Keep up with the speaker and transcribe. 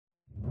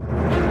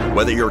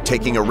Whether you're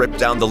taking a rip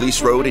down the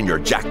Lease Road in your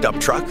jacked up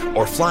truck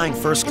or flying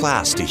first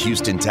class to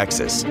Houston,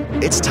 Texas,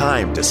 it's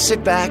time to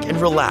sit back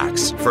and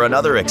relax for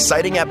another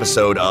exciting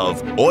episode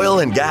of Oil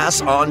and Gas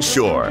on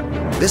Shore.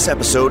 This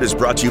episode is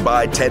brought to you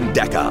by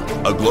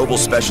Tendeca, a global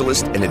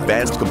specialist in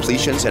advanced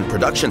completions and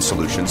production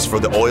solutions for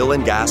the oil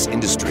and gas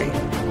industry.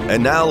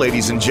 And now,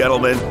 ladies and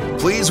gentlemen,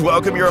 please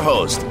welcome your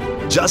host,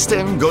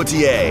 Justin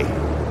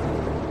Gauthier.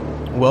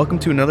 Welcome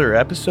to another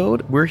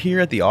episode. We're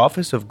here at the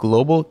office of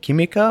Global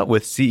Quimica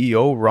with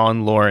CEO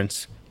Ron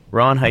Lawrence.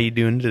 Ron, how you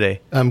doing today?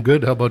 I'm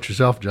good. How about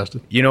yourself,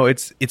 Justin? You know,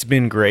 it's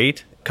been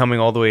great.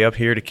 Coming all the way up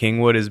here to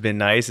Kingwood has been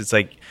nice. It's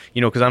like,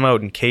 you know, because I'm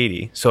out in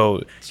Katy,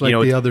 so it's like, you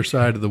know, the other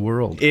side of the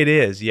world. It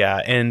is,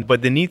 yeah.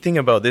 But the neat thing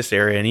about this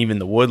area and even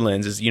the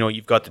woodlands is, you know,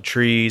 you've got the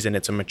trees and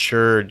it's a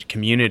matured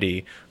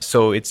community,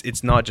 so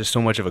it's not just so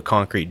much of a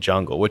concrete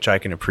jungle, which I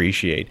can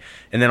appreciate.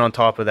 And then on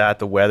top of that,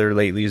 the weather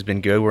lately has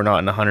been good. We're not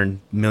in 100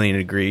 million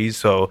degrees,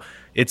 so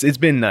it's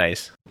been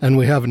nice. And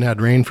we haven't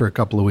had rain for a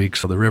couple of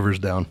weeks, so the river's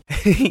down.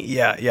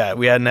 Yeah.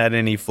 We hadn't had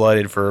any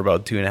flooded for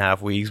about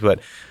 2.5 weeks,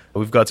 but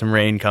we've got some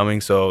rain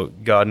coming, so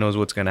God knows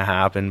what's going to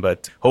happen.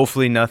 But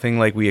hopefully nothing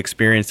like we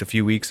experienced a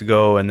few weeks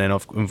ago, and then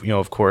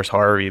of course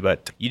Harvey.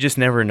 But you just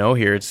never know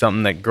here. It's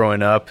something that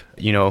growing up,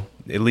 you know,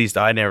 at least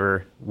I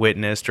never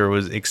witnessed or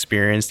was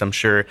experienced. I'm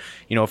sure,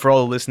 you know, for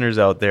all the listeners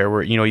out there,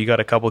 where, you know, you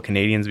got a couple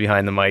Canadians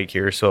behind the mic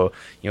here, so,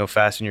 you know,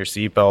 fasten your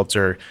seatbelts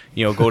or,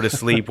 you know, go to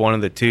sleep, one of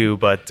the two.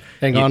 But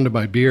hang on to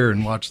my beer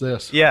and watch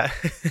this. Yeah,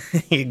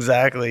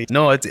 exactly.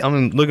 No,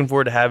 I'm looking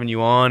forward to having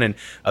you on, and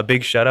a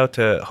big shout out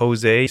to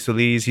Jose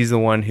Solis. He's the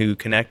one who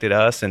connected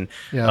us, and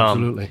yeah,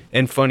 absolutely.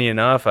 And funny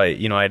enough,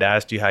 I'd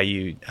asked you how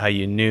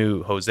you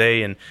knew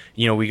Jose, and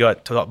you know, we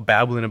got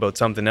babbling about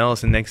something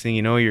else, and next thing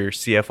you know, your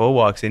CFO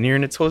walks in here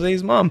and it's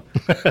Jose's mom.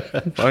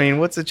 I mean,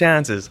 what's the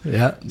chances?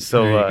 Yeah.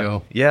 So there you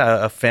go.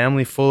 Yeah, a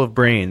family full of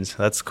brains.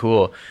 That's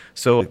cool.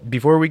 So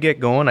before we get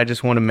going, I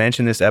just want to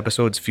mention this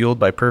episode's fueled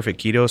by Perfect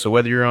Keto. So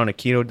whether you're on a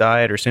keto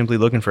diet or simply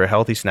looking for a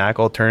healthy snack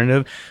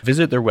alternative,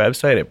 visit their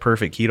website at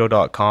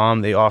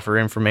perfectketo.com. They offer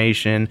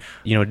information,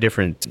 you know,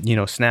 different, you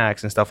know,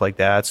 snacks and stuff like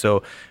that.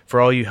 So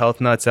for all you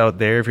health nuts out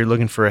there, if you're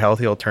looking for a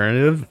healthy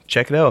alternative,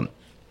 check it out.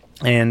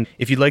 And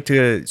if you'd like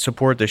to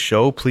support the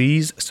show,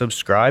 please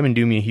subscribe and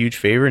do me a huge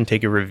favor and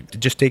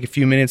just take a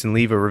few minutes and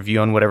leave a review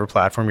on whatever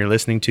platform you're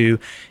listening to.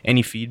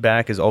 Any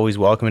feedback is always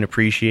welcome and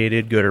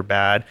appreciated, good or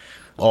bad.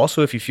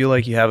 Also, if you feel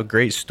like you have a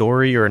great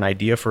story or an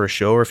idea for a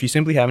show, or if you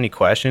simply have any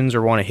questions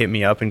or want to hit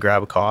me up and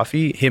grab a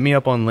coffee, hit me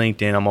up on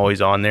LinkedIn. I'm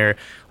always on there.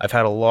 I've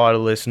had a lot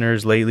of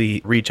listeners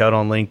lately reach out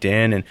on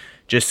LinkedIn and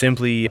just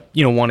simply,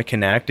 you know, want to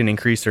connect and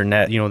increase their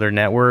their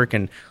network.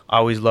 And I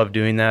always love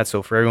doing that.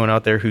 So for everyone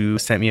out there who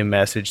sent me a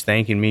message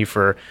thanking me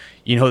for,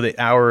 you know, the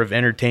hour of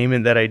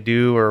entertainment that I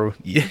do, or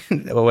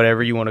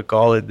whatever you want to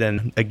call it,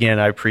 then again,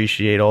 I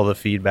appreciate all the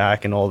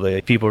feedback and all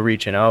the people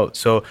reaching out.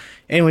 So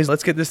anyways,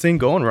 let's get this thing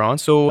going, Ron.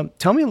 So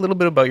tell me a little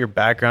bit about your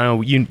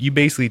background. You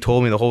basically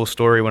told me the whole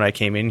story when I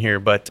came in here,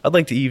 but I'd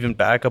like to even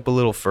back up a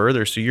little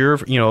further. So you're,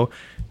 you know,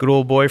 good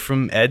old boy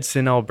from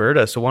Edson,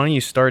 Alberta. So why don't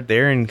you start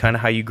there and kind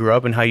of how you grew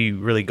up and how you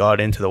really got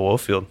into the oil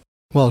field?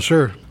 Well,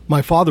 sure.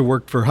 My father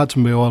worked for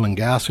Hudson Bay Oil and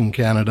Gas in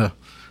Canada,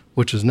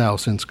 which is now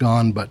since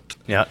gone, but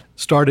yeah,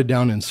 started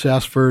down in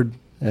Cessford,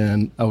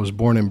 and I was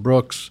born in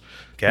Brooks.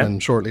 Okay.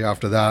 And shortly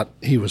after that,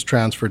 he was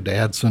transferred to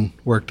Edson,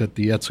 worked at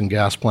the Edson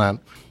gas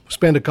plant.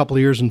 Spent a couple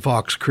of years in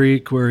Fox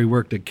Creek, where he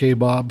worked at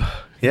Kaybob.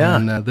 Yeah.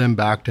 And then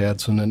back to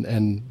Edson,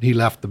 and he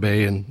left the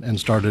Bay and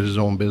started his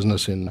own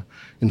business in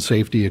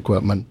safety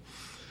equipment.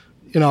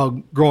 You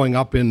know, growing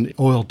up in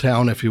oil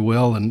town, if you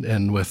will,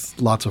 and with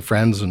lots of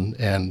friends,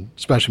 and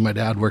especially my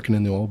dad working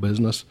in the oil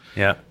business.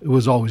 Yeah. It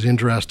was always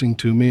interesting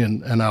to me,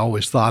 and I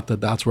always thought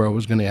that that's where I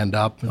was going to end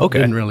up. Okay.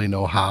 Didn't really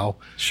know how.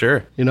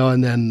 Sure. You know,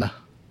 and then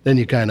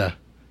you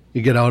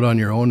you get out on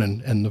your own,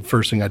 and the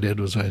first thing I did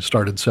was I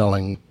started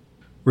selling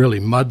really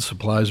mud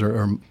supplies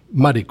or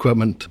mud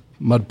equipment,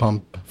 mud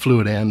pump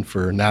fluid end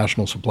for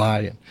National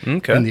Supply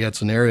in the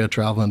Edson area,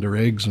 traveling to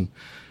rigs.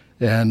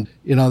 And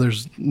you know,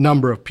 there's a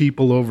number of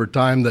people over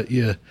time that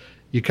you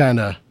kind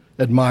of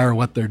admire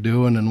what they're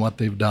doing and what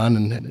they've done,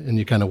 and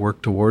you kind of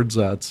work towards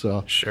that.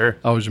 So sure.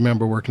 I always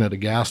remember working at a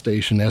gas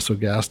station, Esso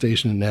gas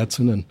station in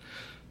Edson, and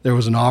there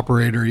was an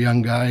operator, a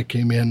young guy,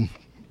 came in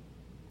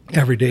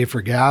every day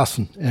for gas,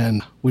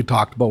 and we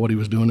talked about what he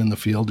was doing in the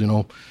field, you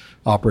know,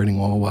 operating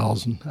oil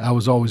wells. And I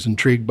was always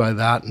intrigued by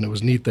that, and it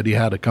was neat that he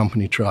had a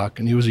company truck,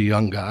 and he was a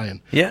young guy.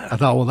 And yeah, I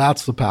thought, well,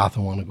 that's the path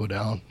I want to go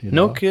down.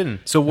 No kidding.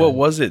 So what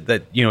was it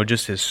that, you know,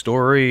 just his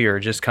story, or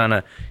just kind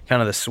of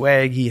the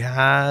swag he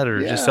had,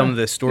 or just some of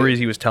the stories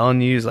he was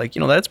telling you is like,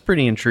 you know, that's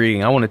pretty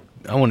intriguing. I want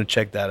to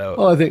check that out.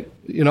 Well, I think,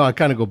 you know, I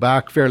kind of go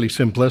back fairly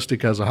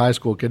simplistic. As a high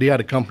school kid, he had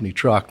a company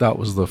truck. That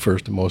was the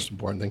first and most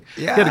important thing.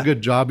 Yeah. He had a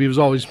good job. He was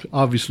always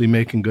obviously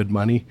making good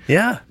money.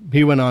 Yeah.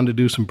 He went on to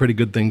do some pretty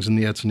good things in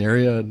the Edson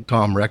area.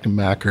 Tom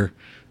Reckenmacher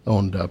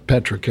owned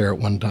Petrocare at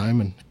one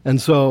time.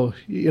 And so,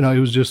 you know,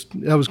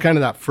 that was kind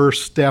of that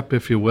first step,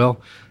 if you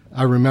will.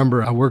 I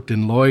remember I worked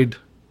in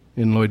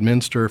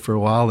Lloydminster for a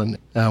while, and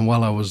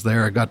while I was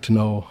there, I got to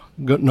know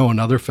know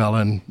another fella,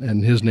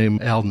 and his name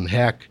Alden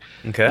Heck.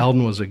 Okay.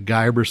 Alden was a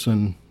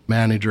Guyberson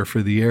manager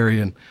for the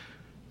area,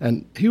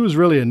 and he was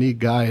really a neat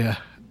guy.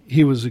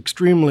 He was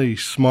extremely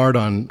smart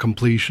on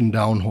completion,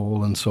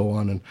 downhole, and so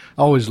on. And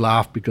I always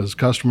laughed because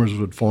customers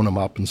would phone him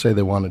up and say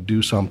they want to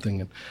do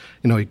something. And,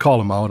 he'd call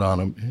them out on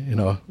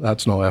him.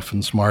 That's no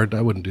effing smart.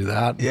 I wouldn't do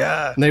that.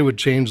 Yeah. And they would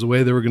change the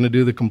way they were going to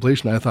do the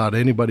completion. I thought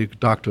anybody could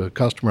talk to a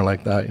customer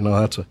like that.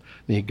 That's a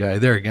neat guy.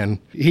 There again,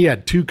 he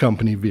had 2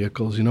 company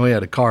vehicles. He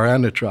had a car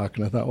and a truck.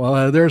 And I thought,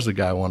 well, there's the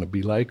guy I want to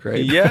be like,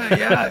 right?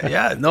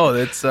 Yeah. No,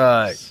 that's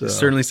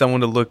certainly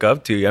someone to look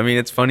up to. I mean,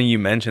 it's funny you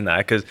mentioned that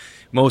because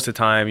most of the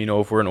time,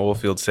 if we're in oil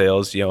field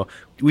sales,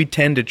 we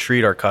tend to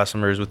treat our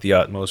customers with the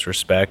utmost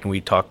respect, and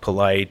we talk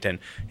polite, and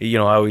I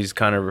always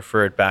kind of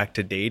refer it back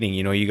to dating.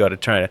 You got to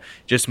try to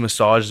just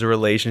massage the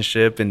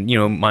relationship and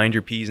mind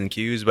your P's and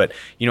Q's. But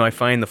I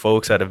find the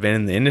folks that have been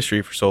in the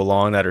industry for so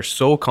long that are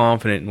so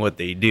confident in what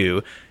they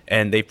do,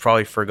 and they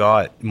probably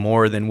forgot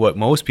more than what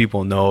most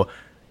people know.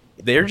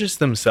 They're just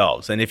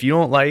themselves, and if you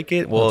don't like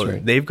it, well,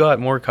 right. They've got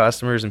more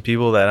customers and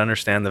people that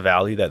understand the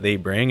value that they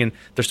bring, and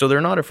they're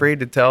not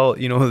afraid to tell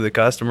the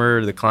customer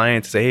or the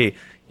client to say, hey,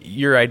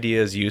 your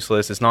idea is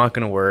useless, it's not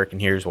going to work,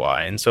 and here's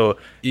why. And so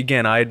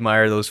again, I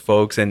admire those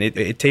folks, and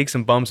it takes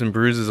some bumps and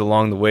bruises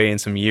along the way and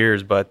some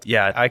years, but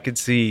yeah, I could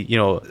see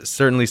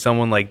certainly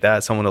someone like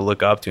that, someone to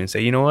look up to and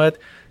say, you know what,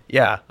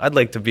 yeah, I'd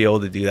like to be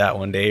able to do that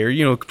one day,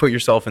 or put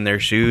yourself in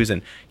their shoes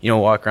and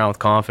walk around with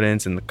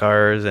confidence in the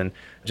cars, and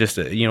just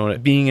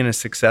being in a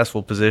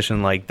successful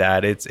position like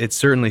that, it's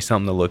certainly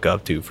something to look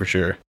up to for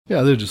sure.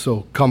 Yeah, they're just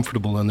so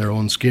comfortable in their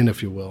own skin,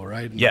 if you will,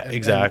 right? Yeah,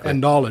 exactly.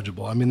 And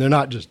knowledgeable. I mean, they're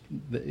not just,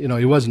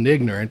 he wasn't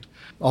ignorant,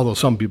 although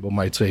some people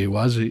might say he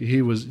was.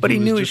 He was. But he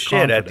knew his just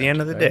shit at the confident,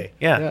 end of the right?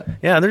 day.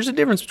 Yeah. There's a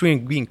difference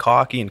between being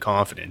cocky and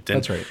confident.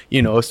 And, That's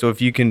right. So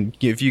if you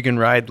can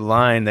ride the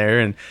line there,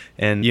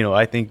 and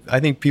I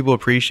think people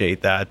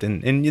appreciate that,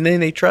 and then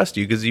they trust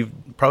you because you've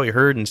probably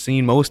heard and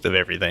seen most of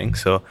everything.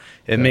 So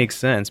it makes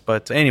sense.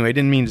 But anyway, I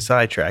didn't mean to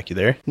sidetrack you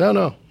there.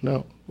 No.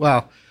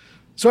 Well,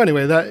 so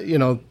anyway,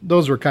 that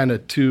those were kind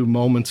of 2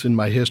 moments in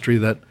my history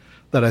that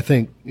I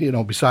think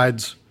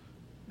besides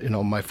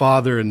my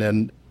father and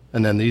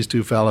then these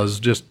 2 fellas,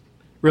 just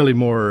really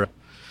more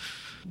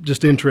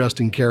just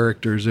interesting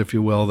characters, if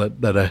you will,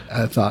 that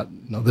I thought,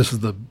 this is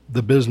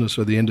the business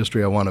or the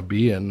industry I want to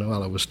be in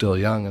while I was still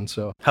young. And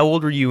so, how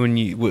old were you when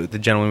the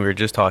gentleman we were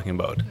just talking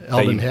about?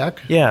 Alden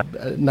Heck? Yeah.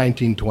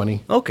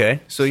 1920. Okay.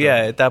 So yeah,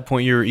 at that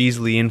point you were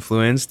easily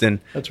influenced, and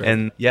that's right.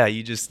 And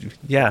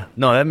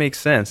no, that makes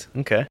sense.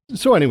 Okay.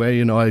 So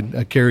anyway,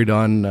 I carried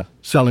on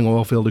selling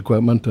oil field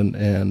equipment,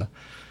 and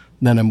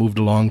then I moved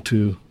along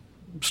to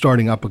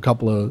starting up a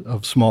couple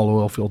of small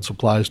oil field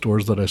supply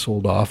stores that I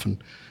sold off,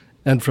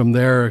 and from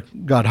there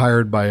got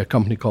hired by a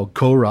company called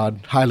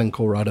Corod, Highland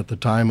Corod at the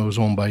time. It was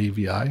owned by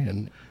EVI,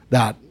 and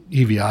that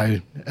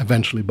EVI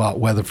eventually bought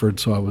Weatherford,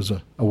 so I was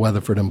a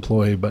Weatherford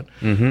employee. But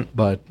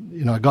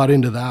I got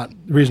into that.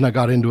 The reason I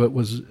got into it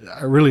was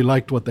I really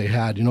liked what they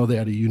had. They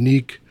had a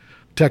unique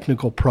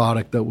technical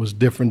product that was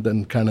different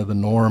than kind of the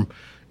norm.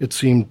 It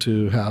seemed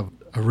to have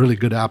a really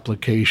good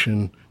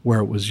application where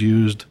it was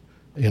used,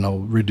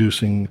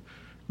 reducing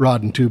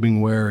rod and tubing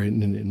wear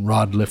in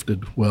rod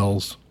lifted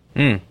wells.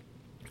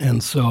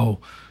 And so,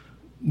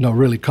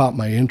 really caught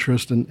my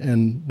interest,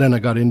 and then I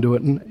got into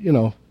it.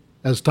 And,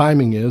 as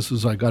timing is,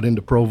 as I got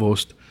into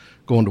Provost,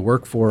 going to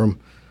work for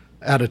him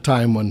at a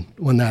time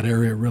when that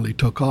area really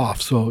took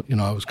off. So,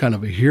 I was kind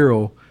of a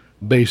hero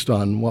based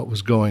on what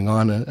was going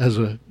on. As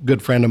a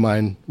good friend of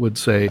mine would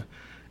say,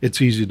 it's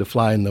easy to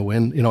fly in the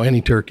wind. Any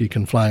turkey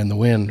can fly in the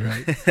wind,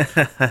 right?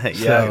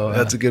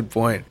 That's a good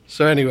point.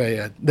 So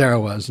anyway, there I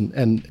was,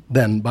 and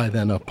then by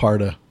then a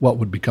part of what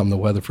would become the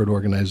Weatherford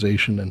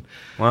organization. And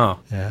wow.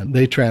 And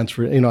they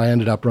transferred. I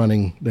ended up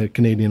running the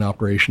Canadian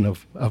operation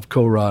of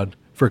Corod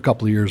for a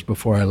couple of years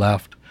before I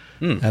left,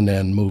 and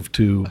then moved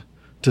to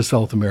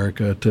South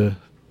America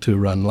to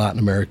run Latin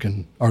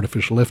American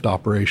artificial lift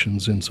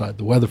operations inside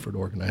the Weatherford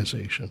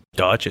organization.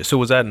 Gotcha. So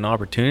was that an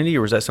opportunity,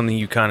 or was that something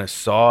you kind of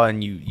saw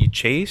and you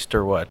chased,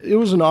 or what? It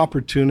was an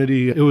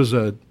opportunity. It was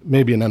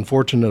maybe an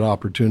unfortunate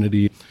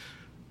opportunity.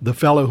 The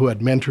fellow who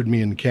had mentored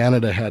me in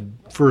Canada had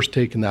first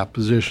taken that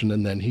position,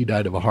 and then he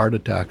died of a heart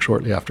attack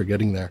shortly after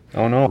getting there.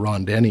 Oh, no.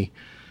 Ron Denny.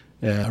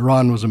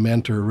 Ron was a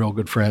mentor, a real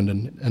good friend,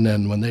 and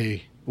then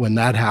when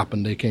that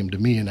happened, they came to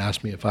me and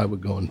asked me if I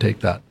would go and take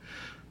that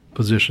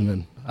position,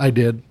 and I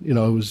did. It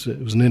was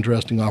an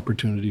interesting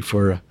opportunity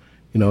for a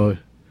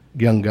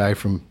young guy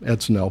from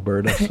Edson,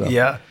 Alberta. So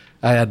yeah.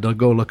 I had to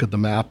go look at the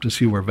map to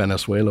see where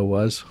Venezuela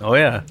was. Oh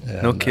yeah,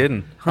 no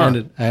kidding.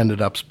 Huh. I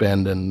ended up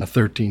spending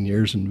 13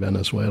 years in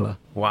Venezuela.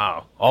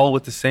 Wow, all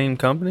with the same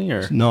company,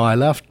 or? No, I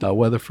left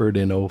Weatherford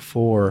in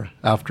 2004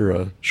 after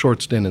a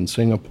short stint in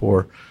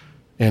Singapore.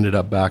 Ended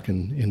up back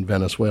in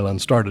Venezuela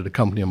and started a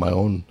company of my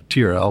own,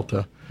 Tierra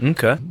Alta.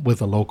 Okay.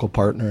 With a local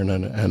partner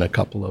and a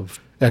couple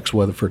of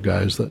ex-Weatherford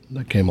guys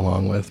that came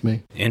along with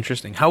me.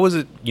 Interesting. How was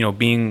it,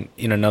 being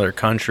in another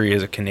country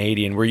as a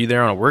Canadian? Were you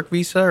there on a work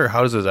visa, or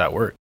how does that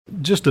work?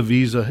 Just a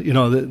visa.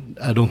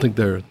 I don't think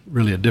there's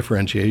really a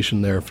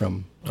differentiation there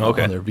from on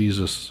their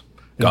visas.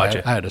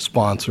 Gotcha. I had a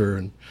sponsor,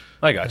 and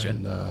I got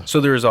you.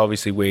 So there's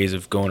obviously ways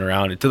of going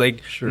around it.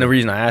 Sure. And the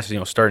reason I asked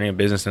is, starting a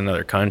business in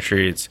another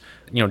country, it's,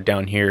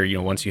 down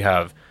here, once you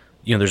have,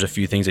 there's a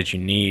few things that you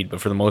need, but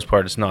for the most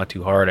part, it's not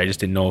too hard. I just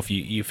didn't know if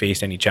you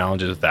faced any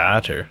challenges with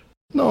that or.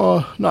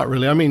 No, not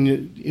really. I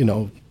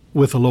mean,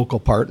 with a local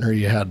partner,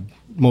 you had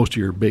most of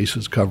your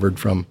bases covered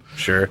from,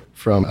 I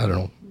don't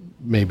know,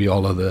 maybe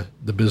all of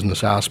the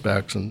business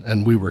aspects,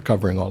 and we were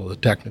covering all of the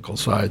technical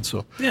side.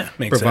 So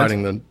makes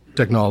providing sense. the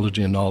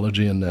technology and knowledge,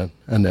 and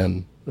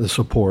then the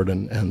support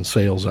and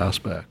sales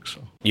aspects.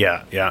 So.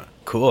 Yeah,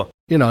 cool.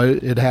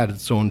 It had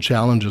its own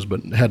challenges,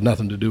 but it had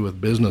nothing to do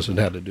with business. It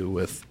had to do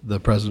with the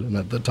president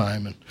at the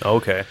time. And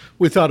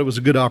we thought it was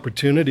a good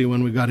opportunity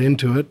when we got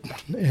into it.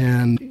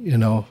 And,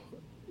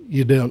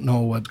 you don't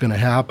know what's going to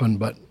happen,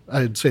 but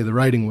I'd say the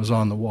writing was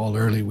on the wall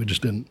early. We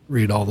just didn't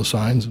read all the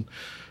signs. And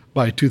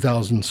by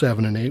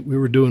 2007 and 8, we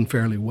were doing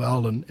fairly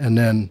well. And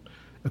then,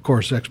 of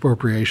course,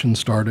 expropriation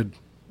started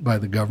by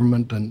the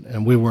government,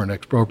 and we weren't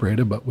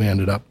expropriated, but we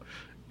ended up,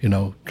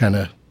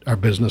 our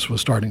business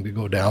was starting to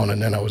go down,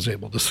 and then I was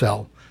able to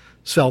sell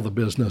the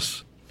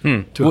business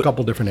to a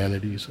couple different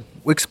entities.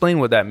 Explain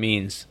what that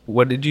means.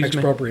 What did you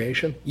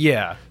Expropriation?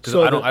 Yeah, because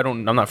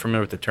I'm not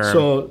familiar with the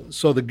term.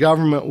 So the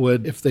government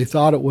would, if they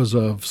thought it was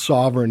of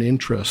sovereign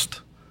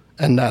interest,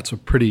 and that's a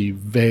pretty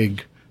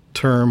vague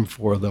term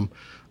for them,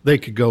 they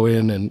could go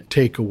in and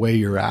take away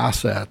your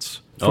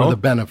assets for the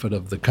benefit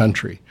of the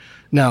country.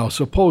 Now,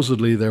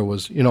 supposedly there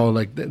was,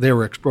 they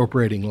were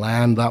expropriating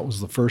land. That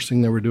was the first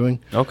thing they were doing.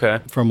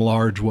 Okay. From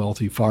large,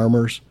 wealthy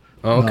farmers.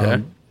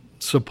 Okay.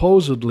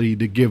 Supposedly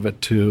to give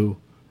it to,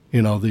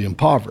 the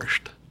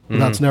impoverished. Mm.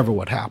 That's never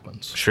what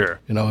happens.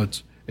 Sure.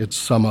 It's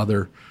some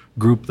other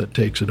group that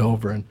takes it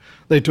over. And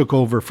they took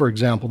over, for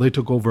example,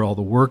 all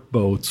the work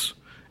boats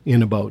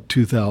in about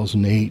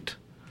 2008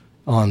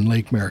 on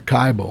Lake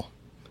Maracaibo.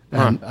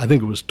 And I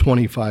think it was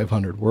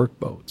 2,500 work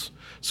boats.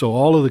 So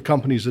all of the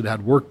companies that had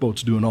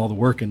workboats doing all the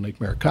work in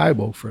Lake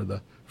Maracaibo for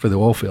the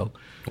oil field.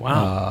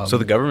 Wow. So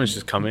the government's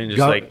just come in and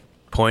just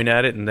point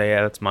at it and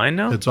it's mine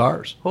now? It's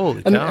ours.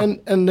 Holy cow.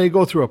 And they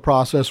go through a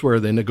process where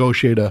they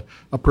negotiate a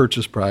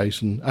purchase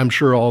price. And I'm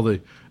sure all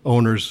the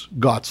owners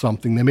got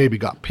something. They maybe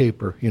got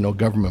paper,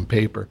 government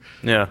paper.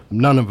 Yeah.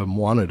 None of them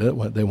wanted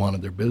it. They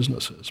wanted their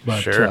businesses.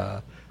 But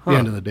at the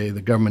end of the day,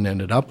 the government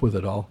ended up with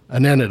it all.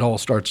 And then it all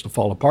starts to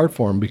fall apart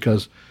for them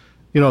because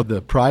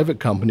the private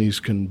companies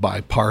can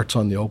buy parts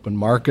on the open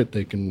market.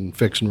 They can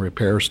fix and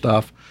repair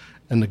stuff.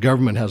 And the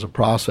government has a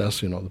process,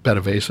 the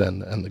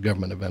PDVSA and the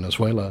government of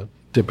Venezuela,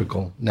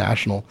 typical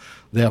national,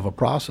 they have a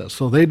process.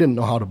 So they didn't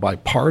know how to buy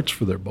parts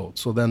for their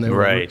boats. So then they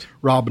were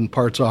robbing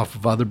parts off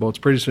of other boats.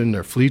 Pretty soon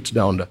their fleet's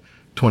down to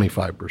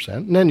 25%.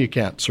 And then you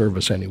can't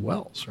service any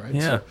wells, right?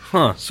 Yeah.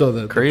 So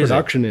the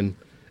production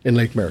in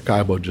Lake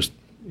Maracaibo just,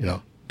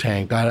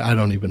 tanked. I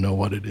don't even know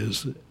what it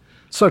is.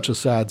 Such a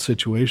sad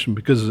situation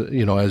because,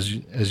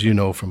 as you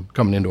know from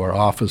coming into our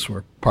office,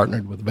 we're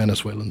partnered with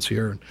Venezuelans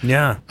here.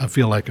 And I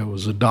feel like I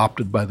was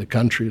adopted by the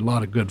country. A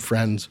lot of good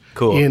friends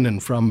in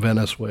and from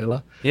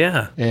Venezuela.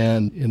 Yeah.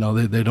 And,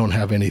 they don't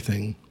have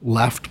anything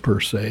left per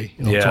se.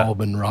 It's all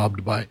been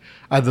robbed by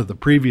either the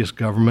previous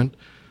government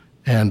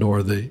and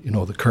or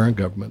the current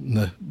government. And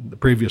the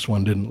previous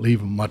one didn't leave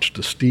them much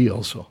to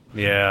steal. So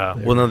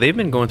well, no, they've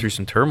been going through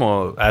some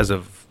turmoil as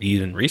of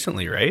even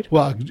recently, right?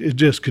 Well, it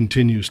just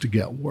continues to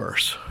get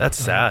worse. That's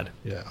sad.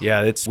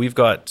 We've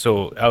got,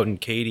 so out in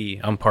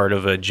Katy, I'm part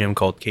of a gym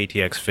called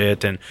KTX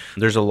Fit, and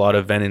there's a lot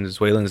of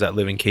Venezuelans that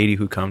live in Katy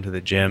who come to the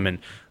gym, and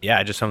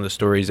just some of the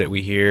stories that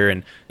we hear,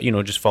 and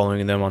just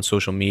following them on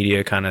social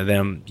media, kind of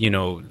them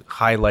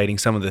highlighting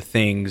some of the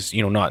things,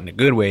 not in a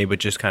good way, but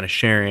just kind of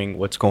sharing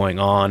what's going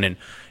on. And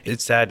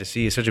it's sad to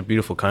see. It's such a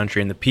beautiful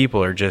country, and the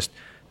people are just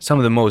some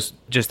of the most,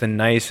 just the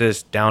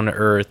nicest, down to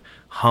earth,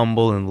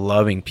 humble and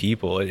loving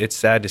people. It's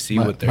sad to see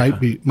what they're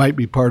might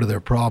be part of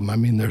their problem. I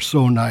mean, they're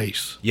so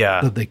nice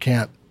that they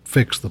can't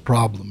fix the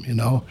problem,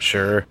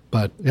 Sure.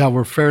 But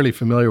we're fairly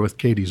familiar with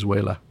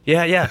Katiezuela.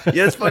 Yeah,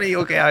 it's funny.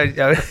 Okay,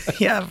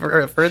 I've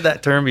heard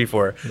that term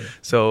before. Yeah.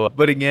 So,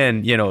 but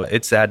again,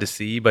 it's sad to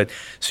see. But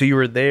so you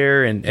were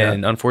there, and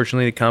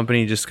unfortunately, the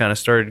company just kind of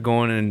started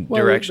going in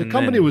direction. The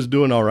company was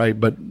doing all right,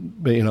 but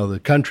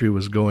the country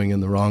was going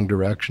in the wrong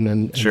direction,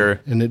 and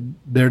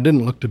there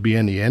didn't look to be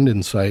any end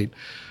in sight.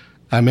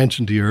 I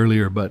mentioned to you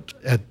earlier, but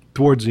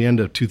towards the end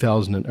of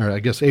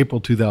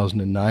April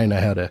 2009, I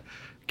had a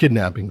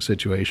kidnapping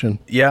situation.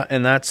 Yeah,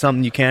 and that's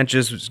something you can't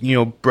just,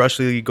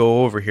 brushly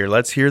go over here.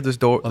 Let's hear the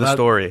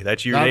story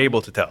that you're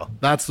able to tell.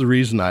 That's the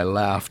reason I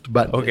laughed.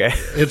 But okay,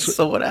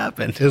 so what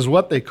happened? Is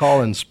what they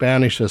call in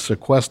Spanish a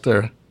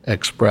secuestro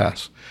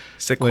express.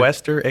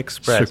 Secuestro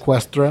express.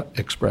 Secuestro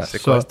express.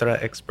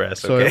 Secuestro express.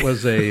 So it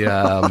was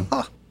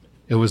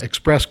it was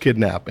express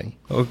kidnapping.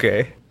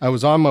 Okay. I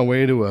was on my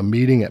way to a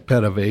meeting at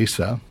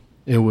PDVSA.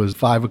 It was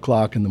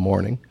 5:00 in the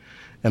morning.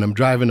 And I'm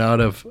driving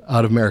out of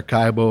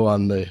Maracaibo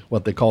on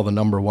what they call the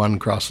number 1,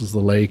 crosses the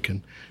lake,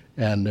 and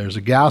and there's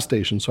a gas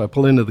station. So I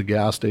pull into the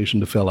gas station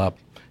to fill up.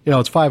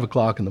 It's 5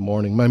 o'clock in the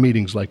morning. My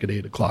meeting's like at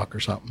 8 o'clock or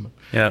something.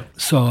 Yeah.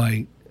 So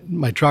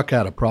my truck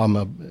had a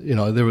problem.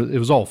 It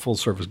was all full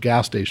service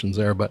gas stations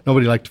there, but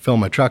nobody liked to fill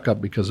my truck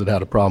up because it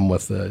had a problem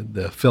with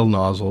the fill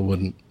nozzle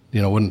wouldn't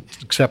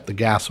accept the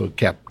gas, so it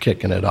kept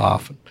kicking it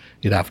off. And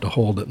you'd have to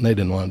hold it, and they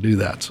didn't want to do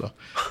that. So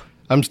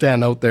I'm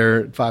standing out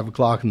there at 5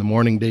 o'clock in the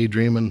morning,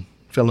 daydreaming,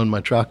 filling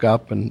my truck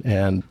up,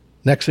 and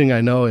next thing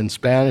I know, in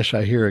Spanish,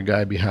 I hear a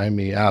guy behind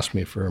me ask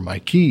me for my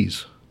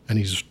keys, and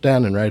he's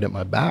standing right at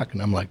my back,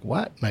 and I'm like,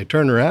 what? And I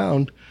turn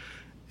around,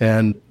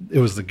 and it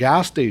was the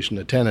gas station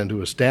attendant who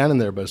was standing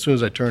there, but as soon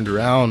as I turned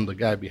around, the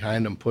guy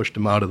behind him pushed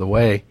him out of the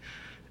way,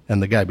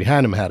 and the guy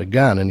behind him had a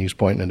gun, and he's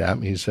pointing it at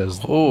me. He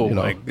says,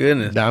 my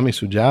goodness. Dame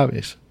sus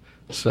llaves.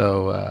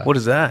 So what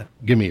is that?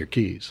 Give me your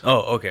keys.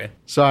 Oh, okay.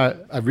 So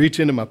I reach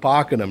into my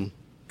pocket. I'm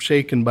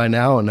shaking by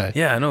now, and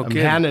I'm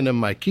handing him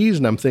my keys,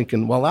 and I'm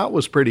thinking, well, that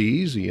was pretty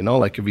easy,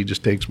 like if he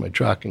just takes my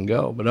truck and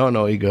go. But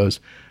no, he goes,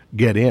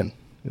 get in.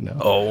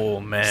 Oh,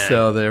 man.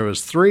 So there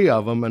was 3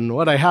 of them, and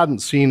what I hadn't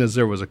seen is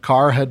there was a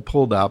car had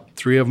pulled up,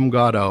 3 of them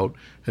got out,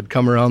 had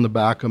come around the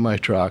back of my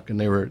truck, and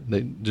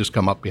they just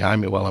come up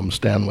behind me while I'm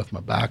standing with my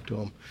back to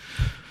them.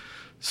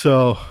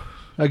 So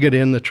I get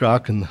in the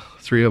truck, and the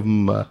 3 of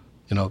them,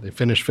 they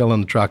finished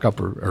filling the truck up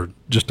or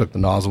just took the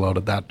nozzle out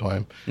at that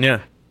time.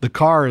 Yeah. The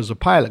car is a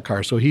pilot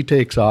car, so he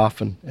takes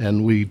off,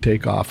 and we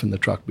take off in the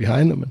truck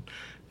behind him.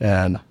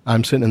 And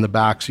I'm sitting in the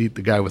back seat,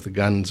 the guy with the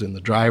gun's in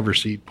the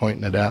driver's seat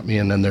pointing it at me,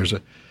 and then there's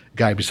a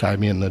guy beside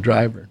me and the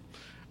driver.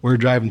 We're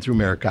driving through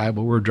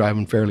Maracaibo. We're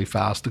driving fairly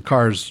fast. The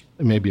car's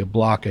maybe a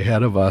block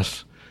ahead of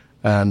us,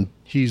 and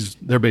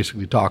they're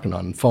basically talking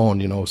on the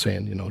phone,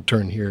 saying,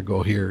 turn here,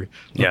 go here.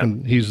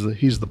 He's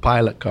the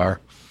pilot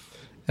car.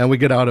 And we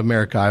get out of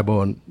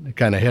Maracaibo and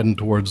kind of heading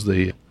towards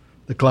the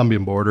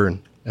Colombian border,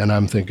 and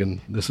I'm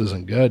thinking, this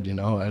isn't good,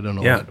 I don't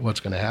know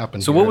what's going to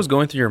happen. So what was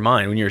going through your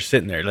mind when you were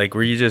sitting there? Like,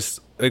 were you just,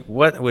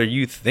 what were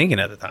you thinking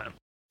at the time?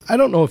 I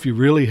don't know if you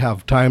really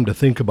have time to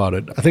think about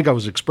it. I think I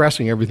was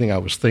expressing everything I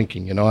was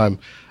thinking.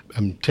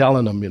 I'm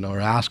telling them,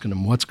 or asking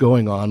them, what's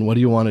going on? What do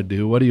you want to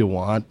do? What do you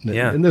want?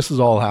 And this is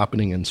all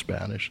happening in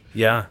Spanish.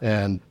 Yeah.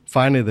 And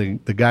finally,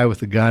 the guy with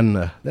the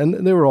gun,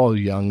 and they were all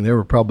young. They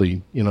were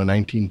probably,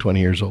 19, 20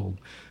 years old.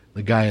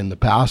 The guy in the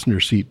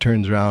passenger seat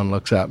turns around,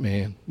 looks at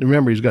me. And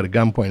remember, he's got a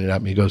gun pointed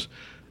at me. He goes,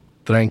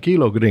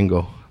 tranquilo,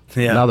 gringo.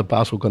 Yeah. Nada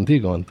paso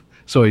contigo. And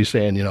so he's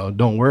saying,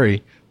 don't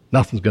worry,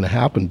 nothing's going to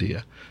happen to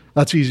you.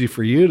 That's easy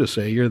for you to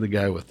say. You're the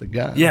guy with the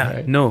gun. Yeah,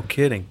 right? No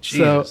kidding.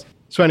 Jesus.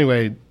 So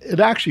anyway, it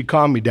actually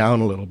calmed me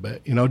down a little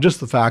bit, just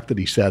the fact that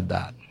he said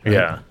that.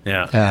 Right?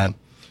 Yeah. And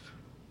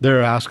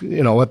they're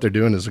asking, what they're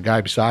doing is the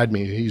guy beside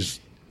me, he's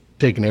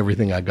taking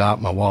everything I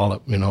got, my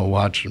wallet,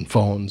 watch and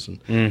phones.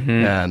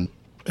 And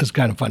it's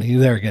kind of funny.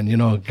 There again,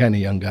 kind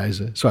of young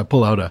guys. So I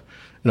pull out a,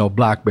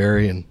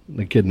 BlackBerry, and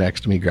the kid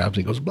next to me grabs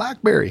it and goes,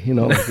 BlackBerry,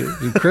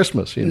 like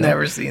Christmas.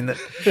 Never seen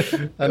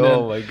that.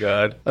 Oh, my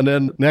God. And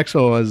then next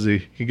one was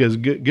he goes,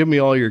 give me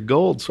all your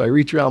gold. So I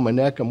reach around my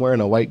neck. I'm wearing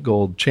a white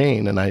gold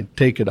chain, and I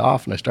take it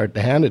off, and I start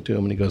to hand it to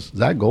him. And he goes, is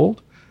that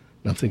gold?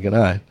 And I'm thinking,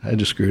 I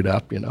just screwed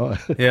up,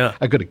 Yeah.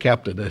 I could have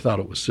kept it. I thought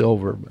it was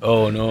silver. But.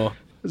 Oh, no.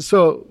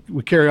 So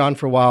we carry on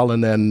for a while,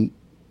 and then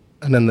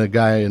the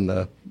guy in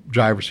the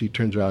driver's seat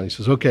turns around and he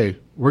says, okay,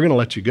 we're going to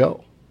let you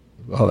go.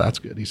 Oh, that's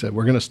good. He said,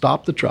 we're going to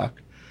stop the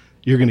truck.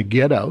 You're going to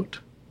get out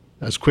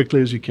as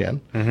quickly as you can,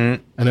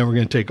 and then we're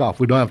going to take off.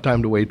 We don't have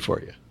time to wait for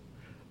you.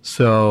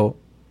 So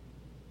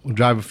we'll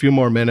drive a few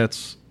more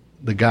minutes.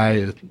 The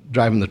guy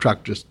driving the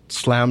truck just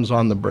slams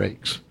on the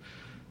brakes,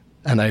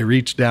 and I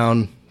reach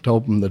down to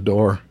open the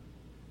door,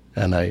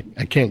 and I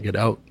can't get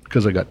out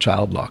because I got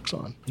child locks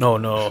on. Oh,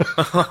 no.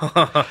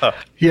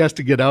 He has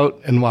to get out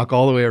and walk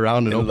all the way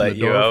around and open the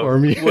door for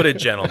me. What a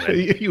gentleman.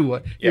 He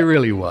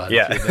really was.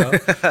 Yeah.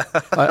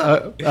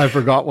 I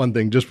forgot one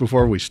thing. Just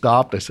before we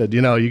stopped, I said,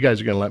 you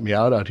guys are going to let me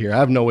out here. I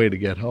have no way to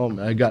get home.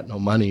 I got no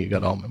money. You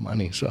got all my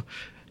money. So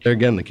there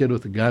again, the kid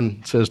with the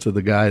gun says to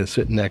the guy that's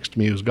sitting next to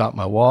me who's got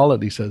my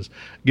wallet, he says,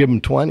 give him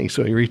 20.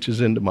 So he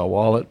reaches into my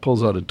wallet,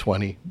 pulls out a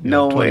 20.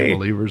 No 20 way.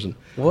 believers, and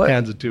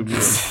hands it to me.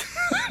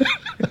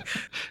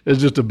 It's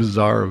just a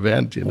bizarre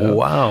event,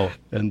 Wow.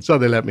 And so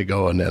they let me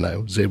go, and then I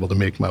was able to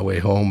make my way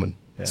home.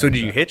 So did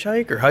you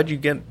hitchhike, or how'd you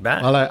get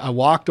back? Well, I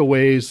walked a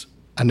ways,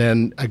 and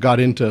then I got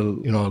into,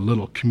 a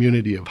little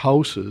community of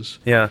houses.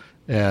 Yeah.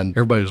 And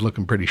everybody was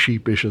looking pretty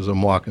sheepish as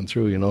I'm walking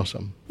through,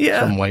 some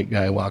white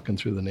guy walking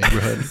through the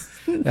neighborhood.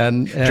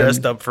 and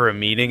dressed up for a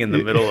meeting in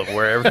the middle of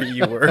wherever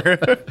you were.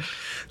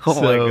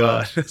 My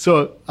God.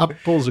 So up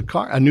pulls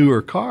a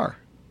newer car.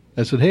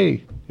 I said,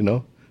 hey,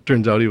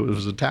 turns out it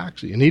was a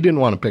taxi, and he didn't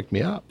want to pick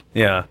me up.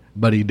 Yeah.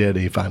 But he did.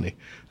 He finally,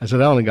 I said,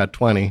 I only got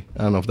 20.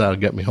 I don't know if that'll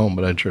get me home,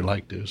 but I'd sure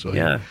like to.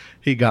 So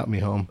he got me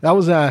home. That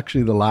was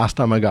actually the last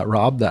time I got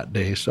robbed that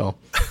day. So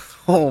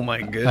oh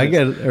my goodness. I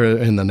get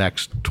in the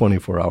next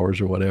 24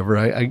 hours or whatever.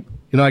 I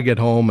get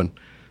home and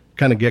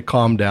kind of get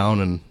calmed down.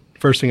 And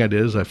first thing I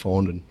did is I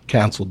phoned and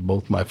canceled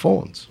both my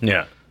phones.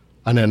 Yeah.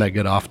 And then I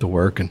get off to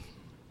work and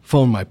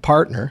phone my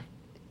partner.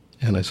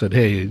 And I said,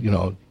 hey,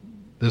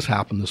 this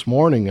happened this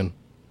morning,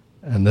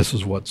 and this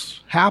is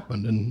what's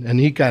happened. And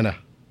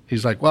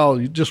he's like,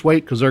 well, you just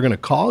wait, because they're going to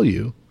call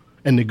you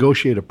and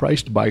negotiate a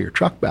price to buy your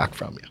truck back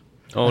from you.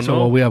 Oh, I said,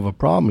 well, we have a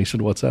problem. He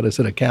said, what's that? I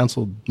said, I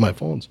canceled my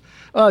phones.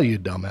 Oh, you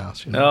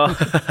dumbass. You know?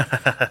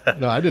 Oh.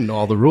 No, I didn't know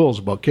all the rules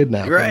about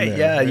kidnapping. Right,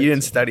 yeah. You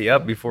didn't study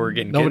up before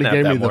getting Nobody kidnapped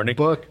gave that me morning.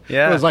 the book.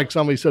 Yeah. It was like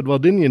somebody said, well,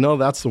 didn't you know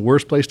that's the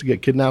worst place to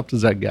get kidnapped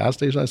is that gas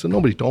station? I said,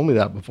 nobody told me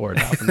that before it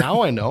happened.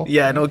 Now I know.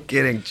 Yeah, no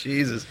kidding.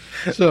 Jesus.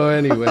 So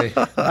anyway,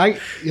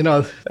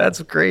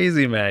 That's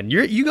crazy, man.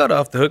 You got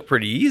off the hook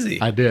pretty easy.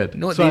 I did.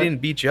 No, So they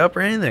didn't beat you up or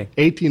anything.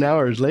 18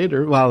 hours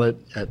later, well,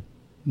 at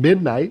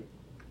midnight,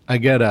 I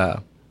get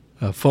a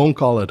phone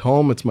call at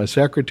home. It's my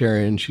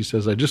secretary, and she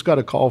says, I just got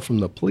a call from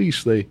the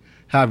police. They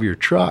have your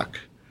truck.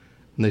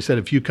 And they said,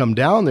 if you come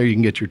down there, you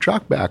can get your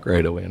truck back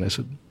right away. And I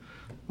said,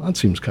 well, that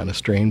seems kind of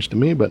strange to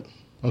me, but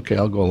okay,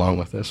 I'll go along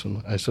with this.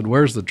 And I said,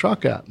 where's the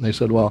truck at? And they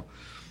said, well,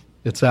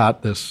 it's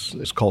at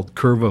it's called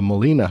Curva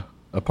Molina,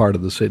 a part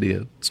of the city.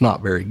 It's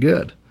not very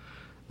good.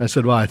 I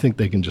said, well, I think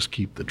they can just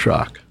keep the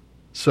truck.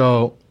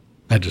 So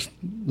I just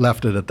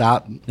left it at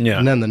that. Yeah.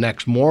 And then the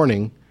next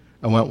morning,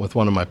 I went with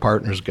one of my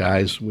partner's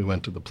guys. We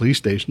went to the police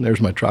station.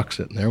 There's my truck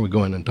sitting there. We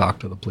go in and talk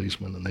to the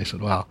policeman, and they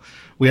said, well,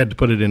 we had to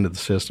put it into the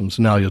system,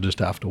 so now you'll just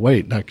have to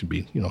wait. That could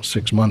be,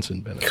 6 months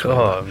in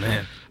Venezuela. Oh,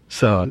 man.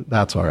 So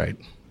that's all right.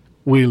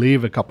 We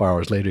leave a couple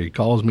hours later. He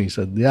calls me. He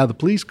said, yeah, the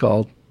police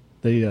called.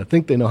 They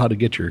think they know how to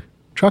get your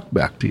truck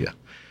back to you.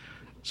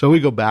 So we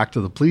go back to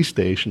the police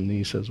station, and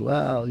he says,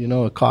 well,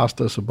 it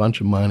cost us a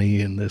bunch of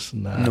money and this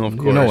and that. No, of And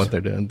course. You know what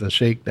they're doing, the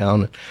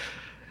shakedown.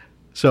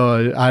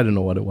 So I don't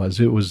know what it was.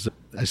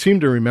 I seem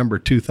to remember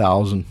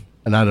 2,000,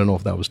 and I don't know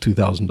if that was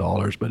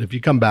 $2,000. But if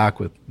you come back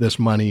with this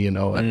money,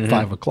 at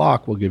 5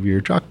 o'clock, we'll give you your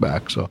truck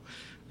back. So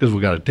because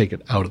we got to take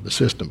it out of the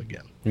system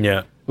again. Yeah.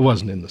 It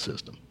wasn't in the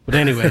system. But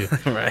anyway,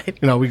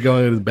 Right. We go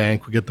into the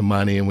bank, we get the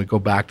money, and we go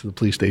back to the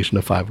police station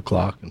at 5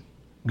 o'clock and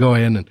go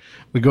in. And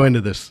we go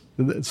into this.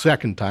 The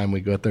second time we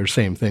go there,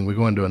 same thing. We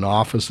go into an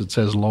office that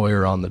says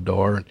lawyer on the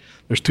door, and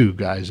there's two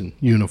guys in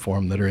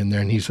uniform that are in there.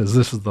 And he says,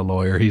 this is the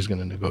lawyer. He's going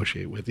to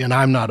negotiate with you. And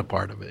I'm not a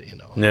part of it,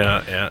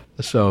 Yeah, yeah.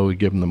 So we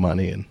give him the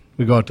money, and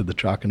we go out to the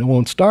truck, and it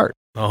won't start.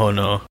 Oh,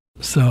 no.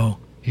 So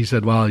he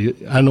said, well,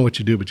 I know what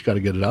you do, but you got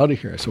to get it out of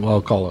here. I said, well,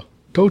 I'll call a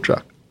tow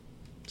truck.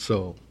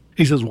 So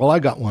he says, well, I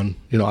got one.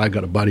 I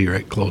got a buddy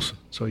right close.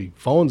 So he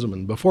phones him,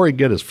 and before he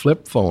get his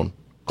flip phone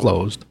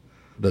closed,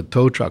 the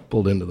tow truck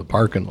pulled into the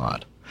parking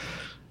lot.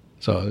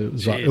 So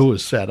it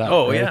was set up.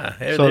 Oh, right?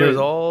 yeah. It So was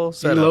all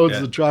set up. He loads yeah.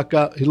 the truck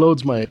up. He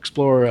loads my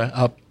Explorer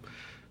up,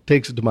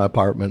 takes it to my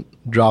apartment,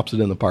 drops it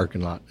in the parking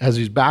lot. As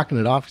he's backing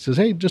it off, he says,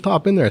 hey, just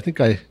hop in there. I think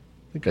I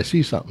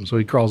see something. So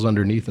he crawls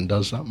underneath and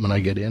does something, and I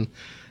get in.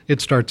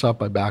 It starts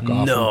up. I back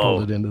off and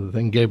pulled it into the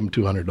thing. Gave him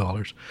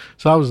 $200.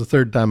 So that was the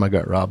third time I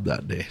got robbed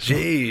that day. So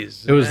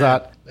Jeez. it was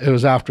man. It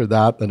was after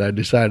that I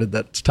decided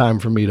that it's time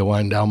for me to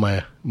wind down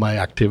my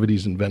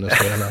activities in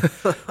Venezuela.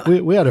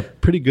 we had a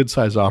pretty good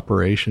size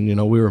operation.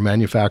 We were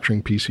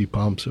manufacturing PC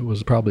pumps. It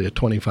was probably a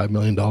 $25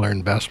 million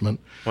investment.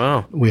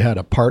 Wow. We had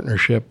a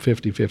partnership,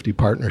 50-50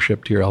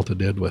 partnership TRLTA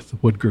did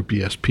with Wood Group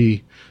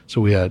ESP.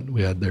 So we had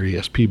their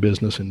ESP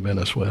business in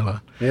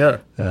Venezuela. Yeah.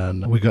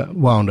 And we got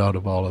wound out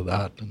of all of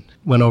that and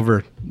went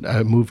over.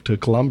 I moved to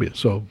Colombia.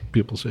 So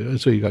people say,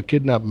 so you got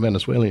kidnapped in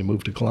Venezuela and you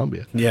moved to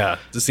Colombia. Yeah.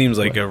 This seems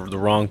like the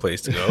wrong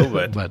place to go,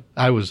 but But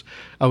I was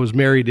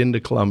married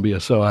into Colombia,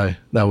 so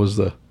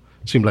that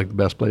seemed like the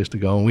best place to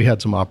go. And we had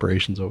some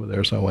operations over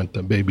there, so I went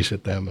to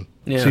babysit them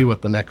and see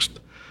what the next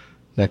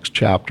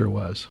chapter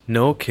was.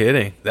 no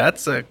kidding.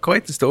 That's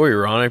quite the story,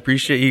 Ron. I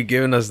appreciate you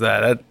giving us that.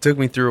 That took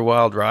me through a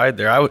wild ride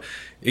there.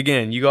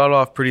 Again, you got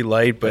off pretty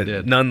light, but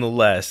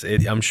nonetheless,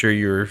 I'm sure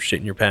you were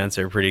shitting your pants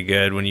there pretty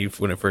good when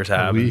it first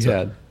happened. We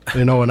had,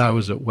 when I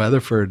was at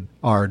Weatherford,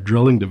 our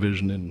drilling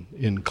division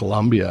in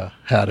Colombia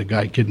had a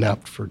guy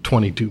kidnapped for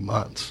 22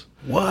 months.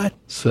 What?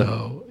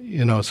 So,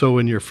 so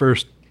when you're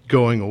first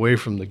going away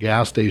from the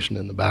gas station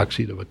in the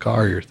backseat of a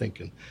car, you're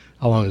thinking,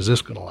 how long is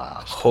this going to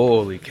last?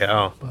 Holy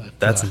cow. But,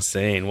 that's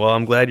insane. Well,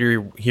 I'm glad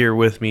you're here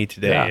with me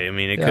today. Yeah. I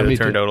mean, it Yeah, could me have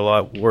turned too. out a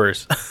lot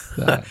worse.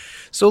 Yeah.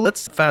 So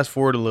let's fast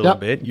forward a little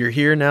bit. You're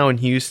here now in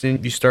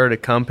Houston. You started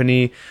a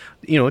company.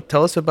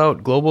 Tell us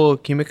about Global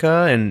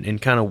Quimica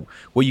and kind of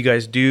what you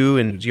guys do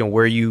and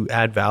where you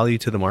add value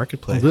to the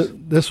marketplace. Well,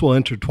 this will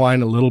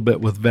intertwine a little bit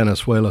with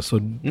Venezuela. So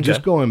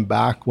just going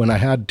back, when I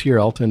had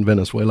TRLTA in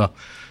Venezuela,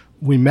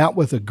 we met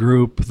with a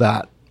group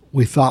that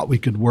we thought we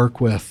could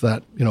work with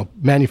that,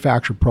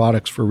 manufacture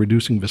products for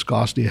reducing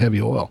viscosity of heavy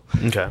oil.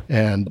 Okay.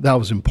 And that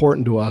was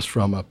important to us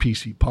from a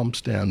PC pump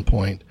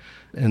standpoint.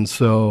 And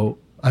so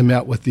I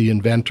met with the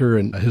inventor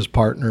and his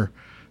partner,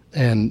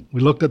 and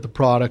we looked at the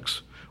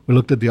products, we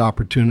looked at the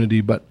opportunity,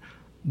 but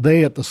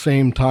they, at the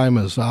same time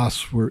as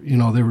us, were,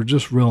 they were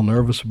just real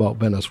nervous about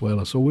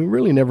Venezuela. So we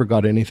really never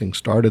got anything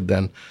started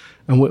then.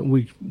 And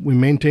we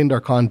maintained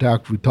our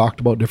contact. We talked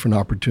about different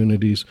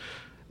opportunities.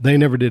 They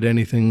never did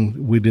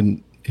anything. We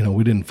didn't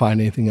we didn't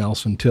find anything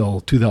else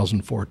until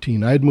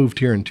 2014. I had moved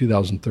here in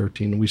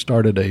 2013, and we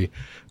started a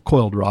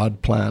coiled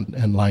rod plant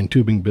and line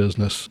tubing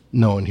business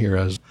known here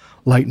as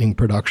Lightning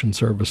Production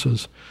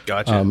Services.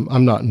 Gotcha.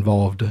 I'm not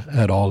involved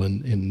at all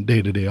in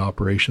day-to-day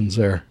operations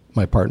there.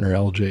 My partner,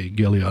 LJ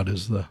Gilead,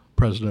 is the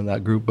president of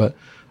that group,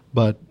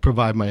 but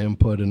provide my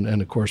input.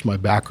 And of course, my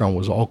background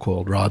was all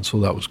coiled rods, so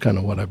that was kind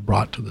of what I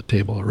brought to the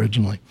table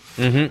originally.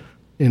 Mm-hmm.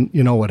 And,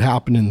 what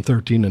happened in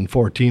 13 and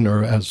 14,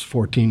 or as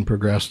 14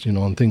 progressed,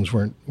 and things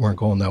weren't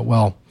going that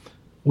well,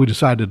 we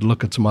decided to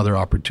look at some other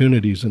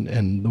opportunities.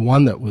 And the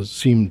one that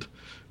seemed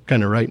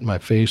kind of right in my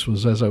face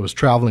was, as I was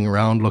traveling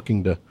around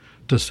looking to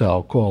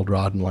sell coiled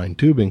rod and line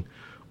tubing,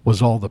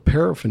 was all the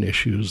paraffin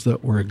issues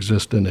that were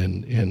existing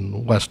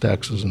in West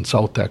Texas and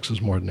South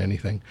Texas more than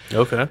anything.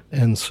 Okay.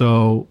 And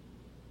so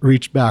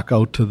reached back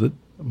out to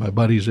my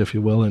buddies, if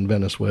you will, in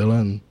Venezuela,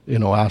 and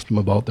asked them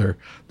about their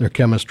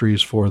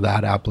chemistries for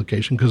that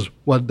application, because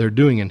what they're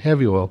doing in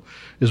heavy oil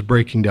is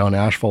breaking down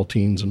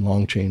asphaltenes and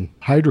long chain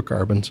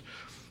hydrocarbons,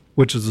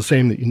 which is the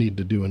same that you need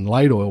to do in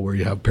light oil, where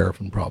you have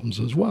paraffin problems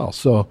as well.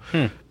 So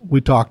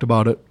we talked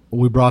about it.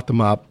 We brought them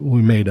up.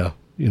 We made a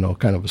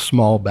kind of a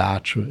small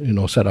batch.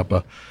 Set up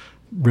a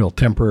real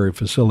temporary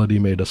facility,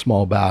 made a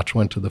small batch,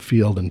 went to the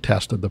field and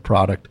tested the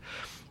product,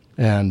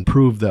 and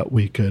proved that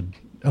we could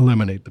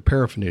eliminate the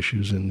paraffin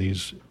issues in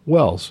these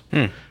wells.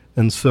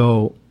 And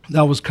so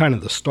that was kind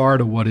of the start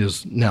of what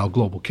is now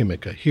Global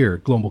Quimica here.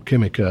 Global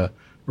Quimica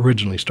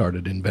originally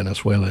started in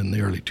Venezuela in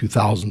the early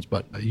 2000s,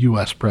 but a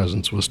U.S.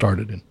 presence was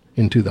started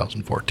in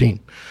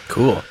 2014.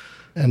 Cool.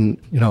 And,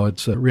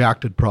 it's a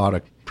reacted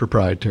product,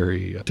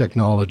 proprietary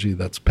technology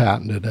that's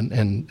patented.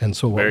 And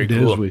so what Very we did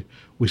cool. is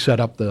we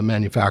set up the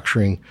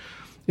manufacturing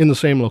in the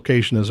same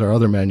location as our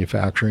other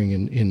manufacturing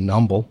in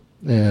Humble,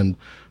 and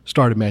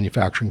started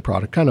manufacturing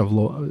product, kind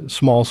of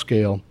small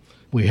scale.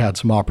 We had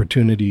some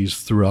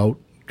opportunities throughout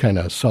kind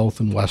of South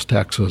and West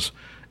Texas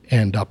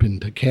and up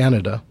into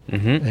Canada,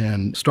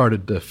 and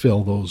started to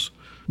fill those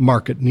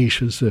market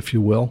niches, if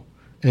you will,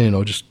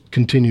 and, just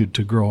continued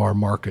to grow our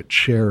market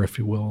share, if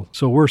you will.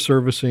 So we're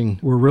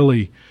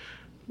really,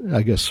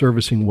 I guess,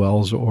 servicing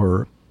wells,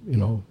 or,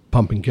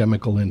 pumping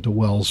chemical into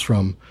wells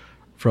from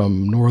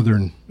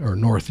northern or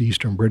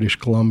northeastern British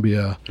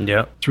Columbia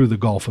through the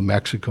Gulf of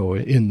Mexico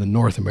in the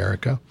North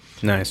America.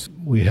 Nice.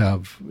 We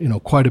have,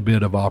 quite a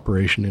bit of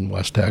operation in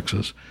West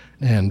Texas,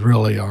 and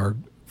really our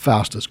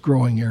fastest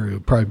growing area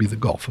would probably be the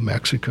Gulf of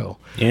Mexico.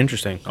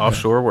 Interesting.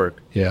 Offshore work.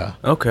 Yeah.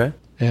 Okay.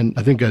 And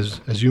I think as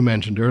you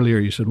mentioned earlier,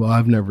 you said, well,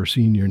 I've never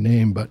seen your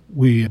name, but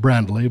we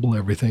brand label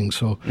everything.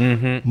 So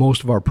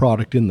most of our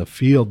product in the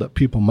field that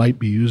people might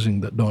be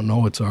using that don't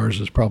know it's ours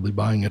is probably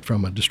buying it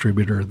from a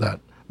distributor that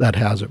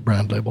has it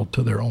brand labeled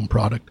to their own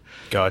product.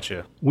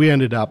 Gotcha. We've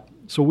ended up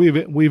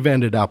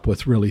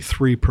with really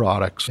 3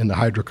 products in the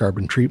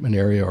hydrocarbon treatment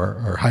area,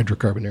 or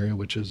hydrocarbon area,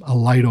 which is a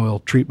light oil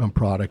treatment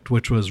product,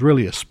 which was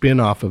really a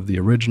spin-off of the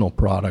original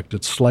product.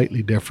 It's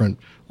slightly different,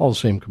 all the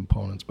same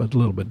components, but a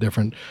little bit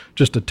different.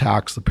 Just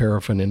attacks the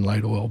paraffin in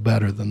light oil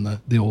better than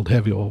the old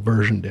heavy oil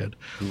version did.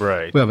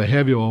 Right. We have a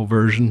heavy oil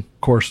version.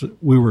 Of course,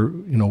 we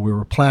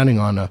were planning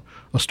on a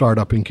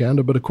startup in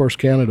Canada, but of course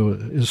Canada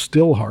is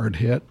still hard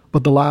hit.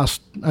 But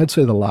I'd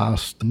say the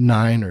last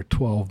 9 or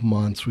 12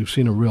 months, we've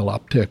seen a real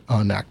uptick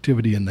on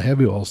activity in the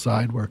heavy oil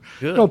side, where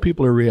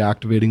people are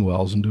reactivating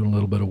wells and doing a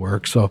little bit of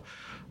work. So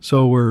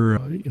we're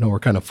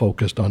kind of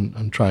focused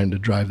on trying to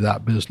drive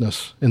that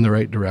business in the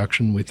right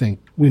direction.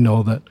 We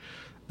know that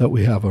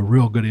we have a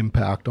real good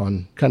impact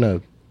on kind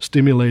of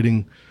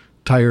stimulating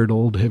tired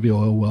old heavy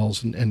oil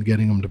wells and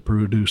getting them to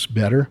produce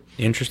better.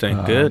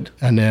 Interesting. Good.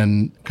 And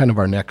then kind of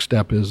our next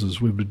step is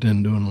we've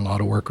been doing a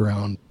lot of work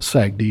around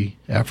SAGD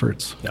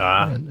efforts.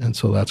 And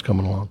so that's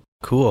coming along.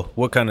 Cool.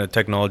 What kind of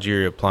technology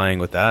are you applying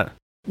with that?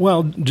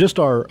 Well, just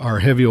our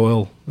heavy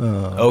oil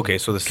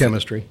so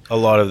chemistry. A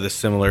lot of the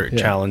similar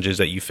challenges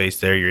that you face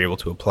there, you're able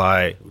to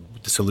apply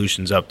the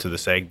solutions up to the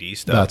SAGD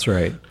stuff. That's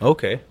right.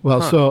 Okay.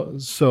 Well,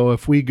 so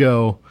if we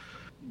go,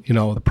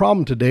 the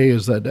problem today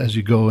is that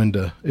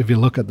if you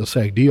look at the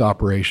SAGD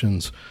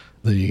operations,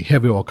 the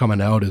heavy oil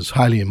coming out is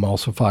highly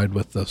emulsified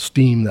with the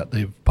steam that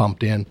they've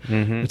pumped in.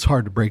 It's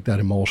hard to break that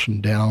emulsion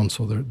down,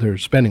 so they're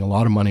spending a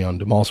lot of money on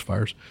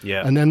demulsifiers.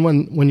 Yeah. And then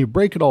when you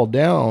break it all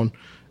down,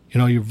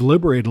 you've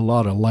liberated a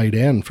lot of light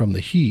end from the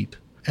heat.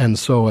 And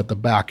so at the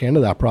back end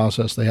of that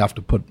process, they have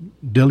to put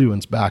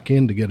diluents back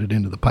in to get it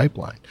into the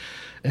pipeline.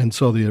 And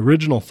so the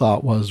original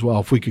thought was, well,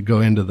 if we could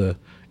go into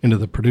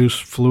the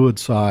produced fluid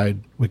side,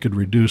 we could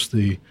reduce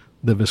the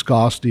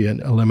viscosity and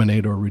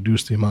eliminate or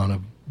reduce the amount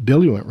of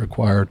diluent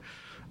required.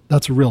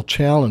 That's a real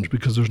challenge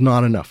because there's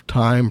not enough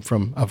time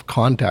of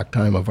contact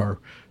time of our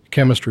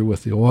chemistry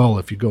with the oil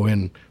if you go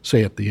in,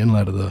 say, at the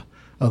inlet of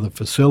the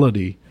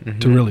facility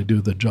to really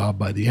do the job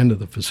by the end of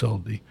the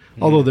facility.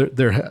 Although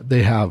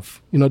they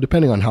have,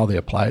 depending on how they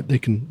apply it, they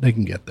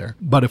can get there.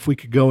 But if we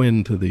could go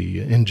into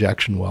the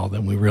injection well,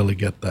 then we really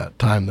get that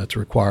time that's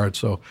required.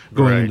 So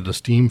going into the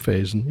steam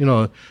phase,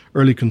 and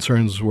early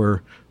concerns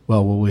were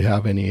well, will we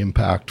have any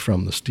impact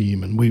from the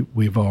steam? And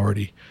we've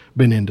already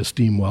been into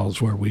steam wells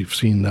where we've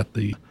seen that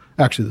the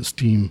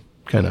steam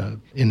kind of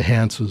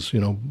enhances,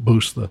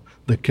 boosts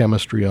the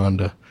chemistry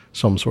onto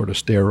some sort of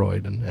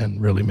steroid and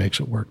really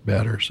makes it work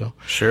better. So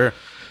Sure.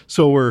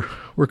 So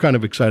we're kind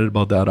of excited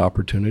about that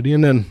opportunity.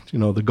 And then,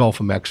 the Gulf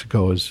of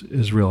Mexico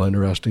is real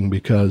interesting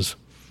because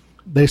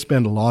they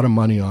spend a lot of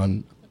money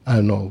on,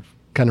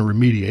 kind of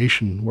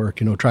remediation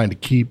work, trying to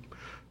keep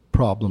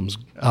problems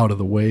out of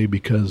the way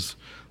because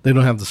they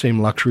don't have the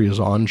same luxury as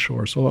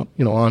onshore. So,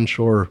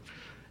 onshore,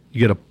 you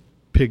get a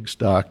pig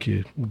stuck,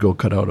 you go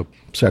cut out a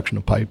section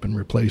of pipe and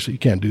replace it. You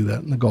can't do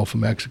that in the Gulf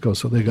of Mexico.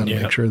 So they got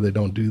to make sure they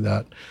don't do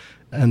that.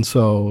 And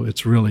so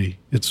it's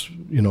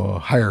a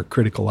higher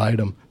critical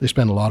item. They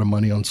spend a lot of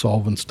money on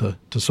solvents to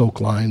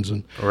soak lines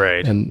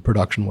and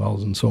production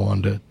wells and so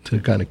on to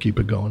kind of keep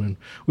it going. And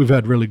we've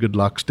had really good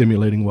luck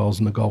stimulating wells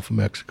in the Gulf of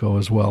Mexico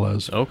as well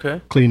as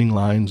cleaning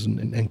lines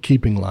and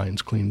keeping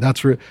lines clean.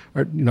 That's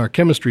our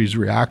chemistry is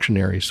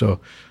reactionary, so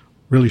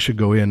really should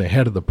go in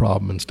ahead of the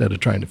problem instead of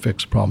trying to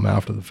fix the problem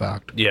after the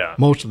fact. Yeah.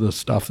 Most of the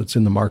stuff that's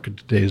in the market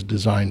today is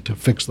designed to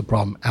fix the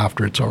problem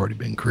after it's already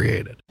been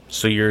created.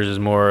 So yours is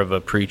more of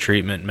a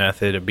pre-treatment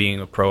method of being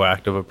a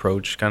proactive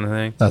approach kind of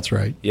thing? That's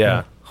right.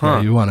 Yeah.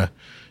 Huh. Yeah,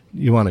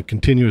 you want to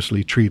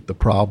continuously treat the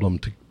problem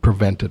to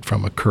prevent it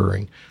from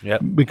occurring.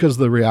 Yep. Because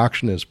the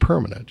reaction is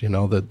permanent.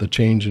 The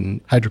change in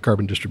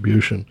hydrocarbon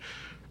distribution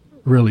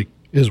really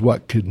is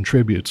what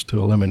contributes to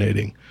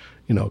eliminating,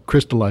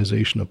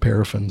 crystallization of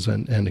paraffins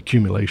and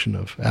accumulation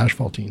of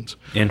asphaltenes.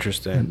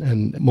 Interesting.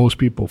 And most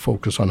people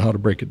focus on how to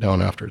break it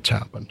down after it's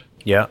happened.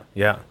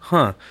 Yeah.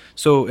 Huh.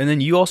 So, and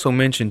then you also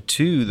mentioned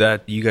too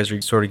that you guys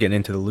are sort of getting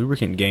into the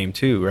lubricant game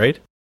too, right?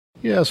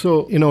 Yeah,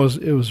 so,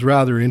 it was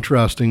rather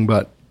interesting,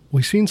 but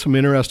we've seen some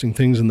interesting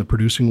things in the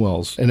producing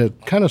wells. And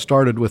it kind of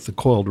started with the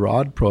coiled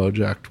rod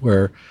project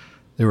where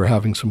they were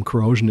having some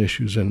corrosion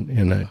issues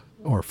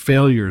or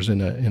failures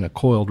in a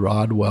coiled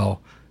rod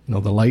well.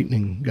 The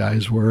Lightning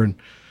guys were.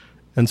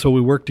 And so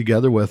we worked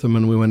together with them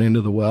and we went into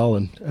the well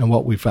and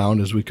what we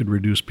found is we could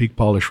reduce peak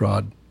polish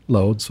rod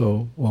load.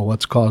 So, well,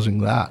 what's causing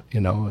that?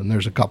 And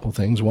there's a couple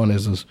things. One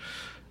is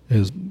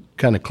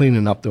kind of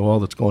cleaning up the oil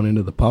that's going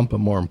into the pump, but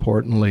more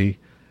importantly,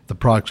 the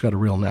product's got a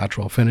real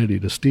natural affinity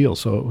to steel.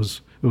 So it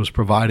was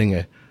providing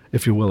a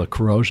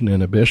corrosion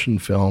inhibition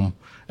film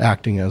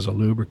acting as a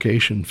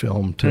lubrication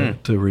film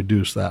to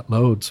reduce that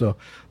load. So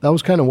that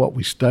was kind of what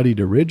we studied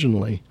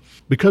originally.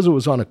 Because it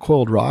was on a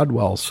coiled rod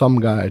well,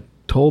 some guy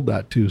told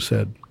that too,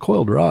 said,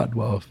 coiled rod,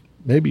 well,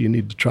 maybe you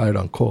need to try it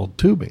on coiled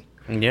tubing.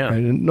 Yeah. Right?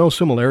 And no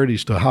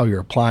similarities to how you're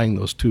applying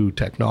those two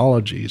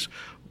technologies,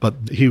 but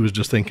he was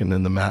just thinking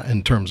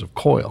in terms of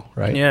coil,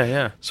 right?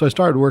 Yeah. So I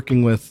started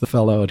working with the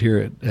fellow out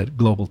here at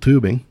Global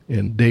Tubing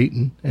in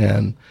Dayton,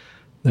 and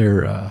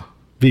their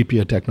VP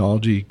of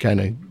technology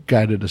kind of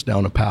guided us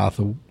down a path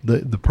of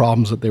the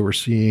problems that they were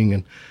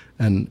seeing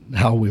and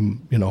how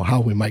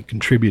we might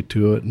contribute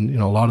to it. And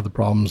a lot of the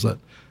problems that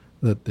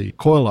the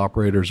coil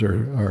operators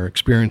are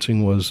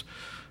experiencing was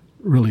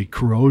really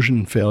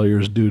corrosion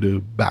failures due to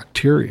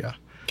bacteria.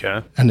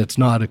 Okay. And it's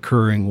not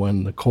occurring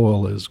when the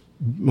coil is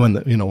when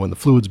the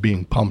fluid's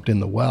being pumped in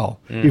the well,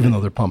 even though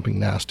they're pumping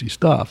nasty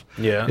stuff.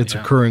 Yeah. It's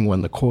occurring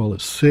when the coil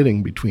is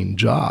sitting between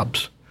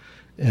jobs.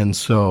 And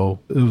so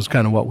it was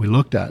kind of what we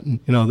looked at. And,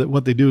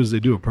 what they do is they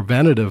do a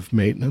preventative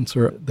maintenance,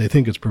 or they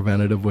think it's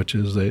preventative, which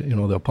is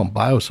they'll pump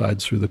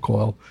biocides through the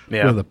coil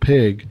with a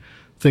pig,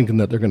 thinking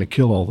that they're going to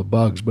kill all the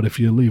bugs. But if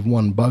you leave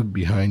one bug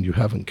behind, you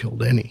haven't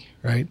killed any,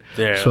 right?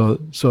 Yeah.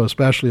 So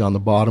especially on the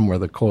bottom where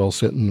the coil's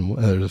sitting,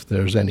 if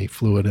there's any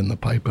fluid in the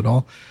pipe at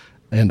all,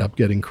 end up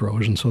getting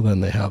corrosion. So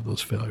then they have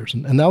those failures.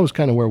 And that was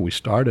kind of where we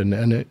started.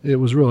 And it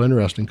was real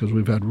interesting because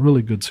we've had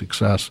really good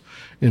success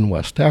in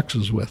West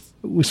Texas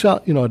we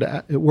sell,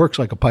 it works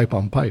like a pipe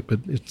on pipe.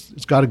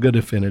 It's got a good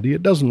affinity.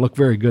 It doesn't look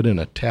very good in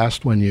a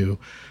test when you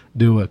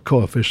do a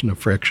coefficient of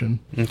friction.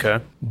 Okay.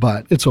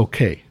 But it's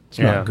okay. It's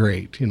not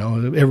great.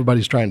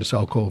 Everybody's trying to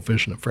sell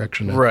coefficient of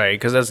friction. Right,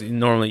 because that's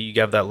normally you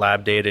have that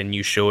lab data and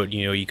you show it,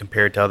 you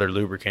compare it to other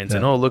lubricants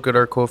and, look at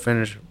our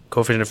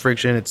coefficient of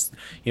friction. It's,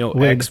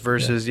 X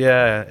versus,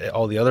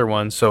 all the other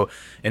ones. So,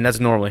 and that's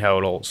normally how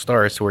it all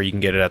starts where you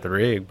can get it at the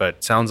rig. But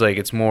it sounds like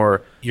it's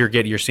more,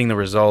 you're seeing the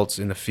results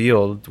in the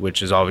field,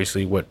 which is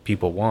obviously what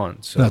people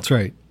want. So. That's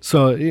right.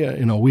 So,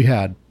 we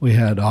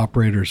had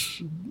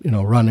operators,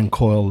 running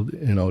coil,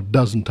 a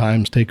dozen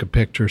times, take a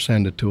picture,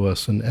 send it to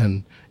us,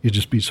 and you'd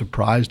just be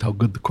surprised how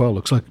good the coil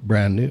looks like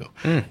brand new.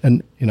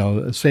 And,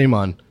 same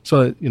on,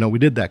 so, we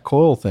did that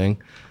coil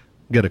thing,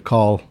 get a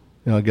call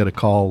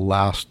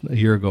a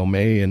year ago,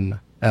 May, and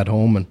at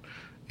home, and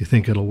you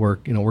think it'll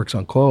work, works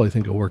on coil, you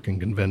think it'll work in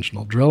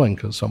conventional drilling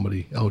because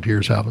somebody out here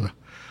is having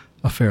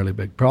a fairly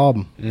big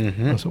problem.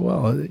 I said,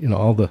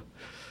 well,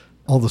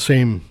 all the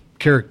same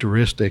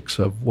characteristics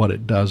of what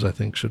it does, I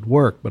think, should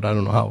work, but I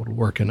don't know how it'll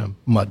work in a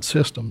mud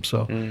system.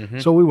 So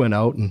we went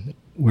out and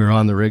we were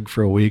on the rig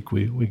for a week.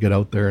 We get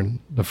out there and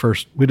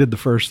we did the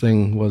first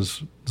thing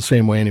was the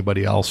same way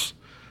anybody else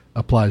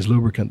applies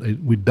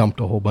lubricant, we dumped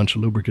a whole bunch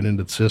of lubricant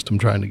into the system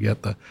trying to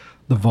get the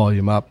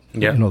volume up,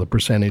 the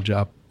percentage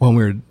up.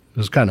 It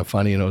was kind of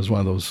funny, it was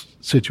one of those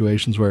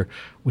situations where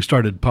we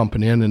started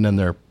pumping in and then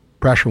their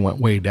pressure went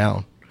way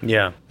down.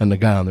 Yeah. And the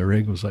guy on the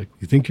rig was like,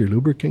 "You think your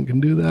lubricant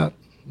can do that?"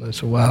 And I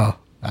said, "Well,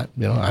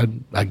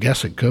 I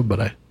guess it could, but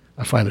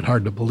I find it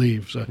hard to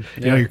believe." So,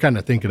 you're kind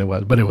of thinking it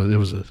was, but it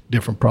was a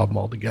different problem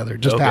altogether.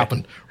 It just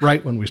happened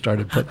right when we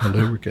started putting the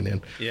lubricant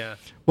in. Yeah.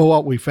 Well,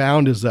 what we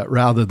found is that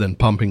rather than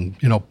pumping,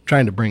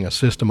 trying to bring a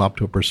system up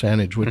to a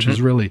percentage, which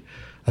is really,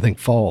 I think,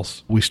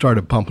 false, we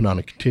started pumping on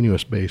a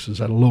continuous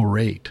basis at a low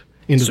rate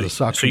into the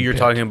suction. So you're pit.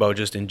 Talking about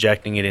just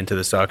injecting it into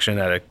the suction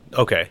at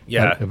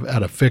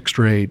a fixed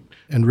rate,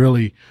 and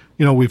really,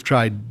 we've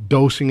tried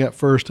dosing at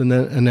first, and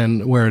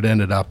then where it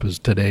ended up is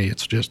today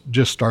it's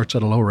just starts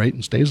at a low rate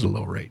and stays at a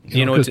low rate.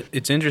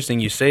 It's interesting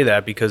you say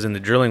that, because in the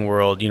drilling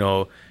world,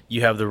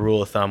 you have the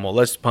rule of thumb. Well,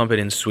 let's pump it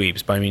in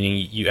sweeps, by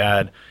meaning you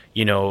add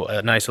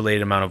an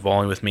isolated amount of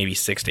volume with maybe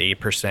 6 to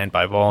 8%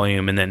 by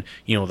volume, and then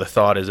the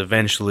thought is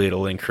eventually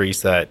it'll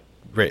increase that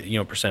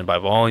percent by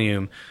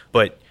volume,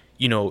 but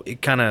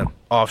it kind of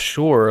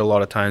offshore a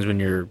lot of times when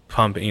you're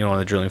pumping, on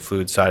the drilling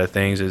fluid side of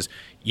things is,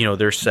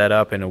 they're set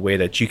up in a way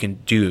that you can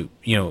do,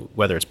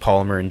 whether it's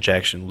polymer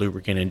injection,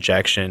 lubricant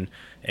injection,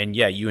 and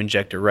you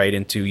inject it right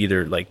into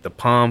either like the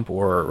pump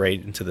or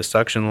right into the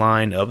suction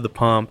line of the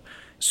pump.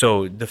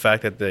 So the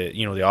fact that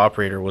the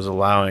operator was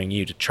allowing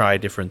you to try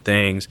different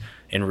things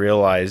and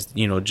realize,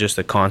 just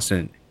a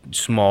constant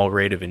small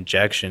rate of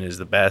injection is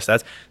the best.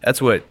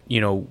 That's what,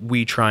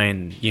 we try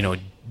and,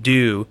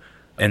 do,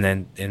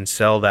 and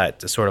sell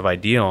that sort of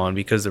idea on,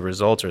 because the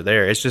results are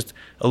there. It's just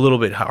a little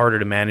bit harder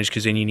to manage,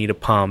 because then you need a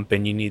pump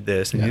and you need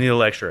this and you need a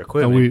little extra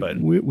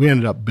equipment. We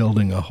ended up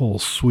building a whole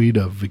suite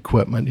of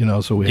equipment,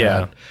 so we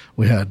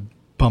had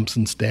pumps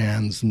and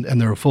stands, and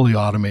they were fully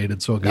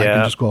automated, so a guy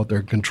can just go out there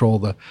and control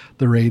the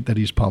rate that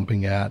he's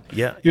pumping at.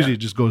 Usually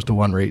it just goes to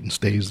one rate and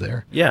stays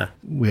there.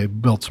 We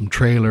built some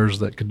trailers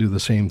that could do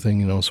the same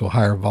thing, so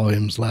higher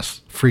volumes,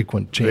 less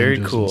frequent changes.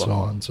 Very cool.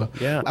 And so on.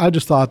 So I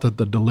just thought that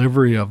the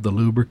delivery of the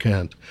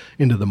lubricant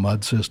into the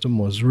mud system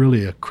was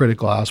really a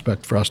critical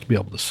aspect for us to be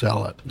able to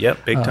sell it.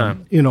 Big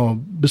time.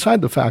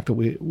 Beside the fact that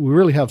we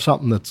really have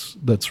something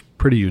that's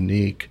pretty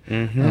unique,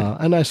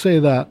 and I say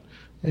that,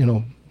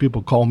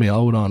 people call me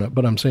out on it,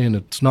 but I'm saying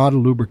it's not a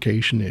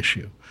lubrication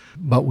issue.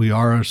 But we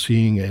are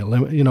seeing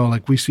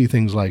like we see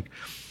things like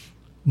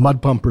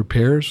mud pump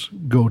repairs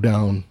go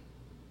down,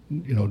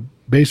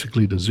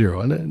 basically to zero.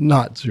 And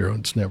not zero,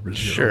 it's never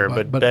zero. Sure,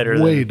 but better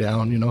way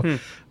down,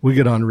 We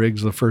get on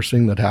rigs, the first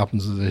thing that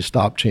happens is they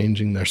stop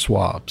changing their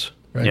swabs.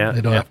 Right? They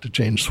don't have to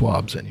change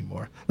swabs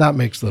anymore. That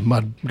makes the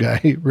mud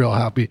guy real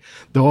happy.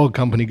 The oil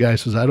company guy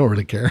says, "I don't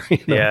really care."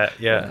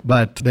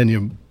 But then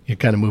you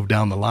kind of move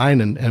down the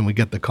line, and we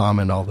get the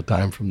comment all the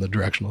time from the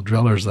directional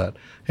drillers that,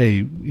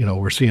 hey,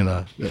 we're seeing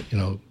a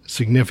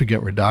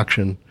significant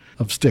reduction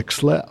of stick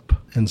slip,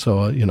 and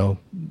so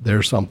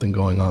there's something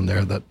going on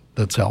there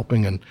that's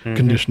helping, and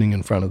conditioning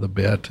in front of the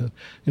bit.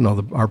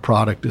 Our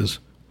product is,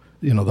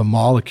 the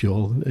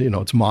molecule,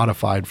 it's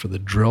modified for the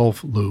drill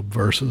lube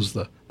versus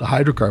the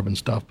hydrocarbon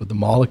stuff, but the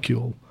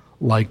molecule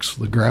likes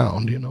the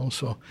ground,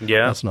 so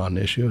that's not an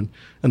issue.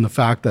 And the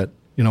fact that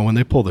when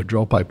they pull the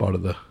drill pipe out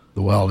of the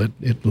well,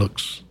 it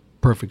looks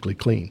perfectly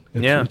clean.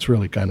 It's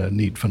really kind of a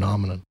neat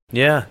phenomenon.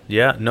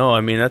 No,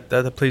 I mean,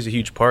 that plays a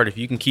huge part. If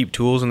you can keep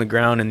tools in the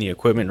ground and the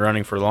equipment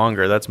running for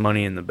longer, that's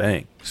money in the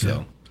bank.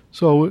 So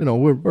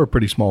we're a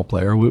pretty small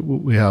player.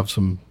 We have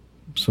some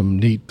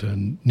neat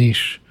and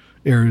niche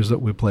areas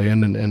that we play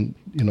in, and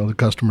the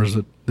customers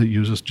that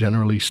use us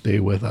generally stay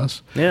with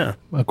us.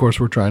 Of course,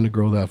 we're trying to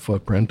grow that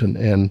footprint,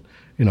 and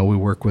we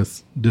work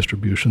with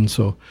distribution,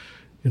 so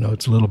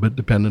it's a little bit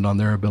dependent on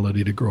their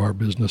ability to grow our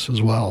business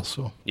as well.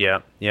 So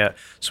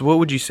So what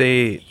would you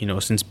say,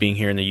 since being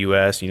here in the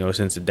U.S.,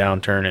 since the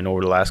downturn and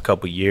over the last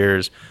couple of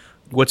years,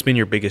 what's been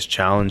your biggest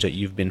challenge that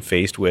you've been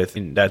faced with,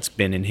 and that's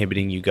been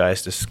inhibiting you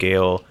guys to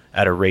scale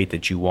at a rate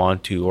that you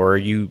want to, or are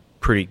you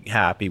pretty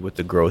happy with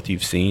the growth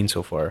you've seen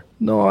so far?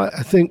 No,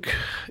 I think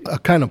I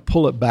kind of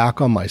pull it back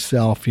on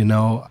myself.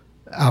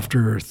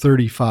 After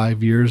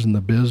 35 years in the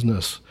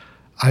business,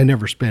 I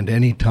never spent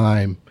any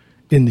time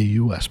in the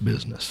U.S.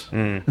 business.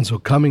 And so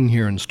coming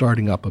here and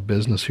starting up a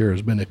business here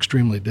has been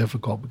extremely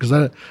difficult,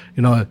 because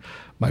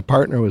my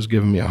partner was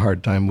giving me a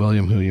hard time,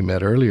 William, who you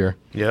met earlier.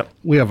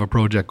 We have a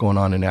project going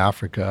on in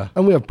Africa,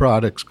 and we have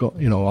products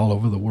all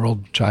over the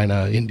world,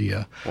 China,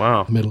 India,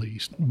 Middle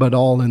East, but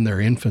all in their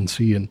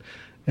infancy.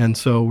 And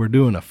so we're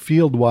doing a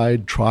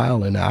field-wide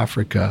trial in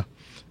Africa,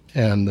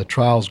 and the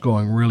trial's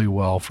going really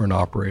well for an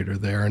operator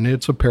there. And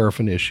it's a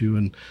paraffin issue,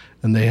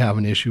 and they have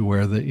an issue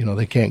where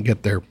they can't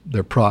get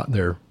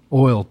their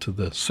oil to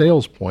the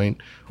sales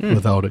point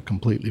without it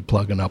completely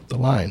plugging up the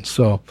line.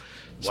 So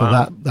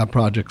that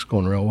project's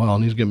going real well,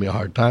 and he's giving me a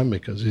hard time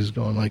because he's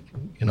going like,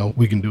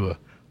 we can do a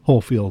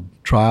whole field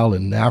trial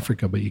in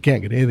Africa, but you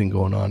can't get anything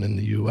going on in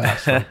the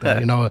U.S. like that.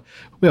 You know,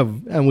 we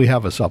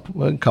have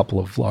a couple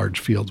of large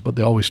fields, but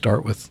they always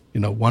start with, you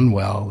know, 1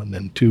 well and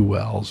then 2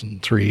 wells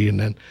and 3, and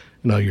then,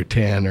 you know, you're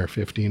 10 or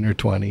 15 or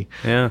 20.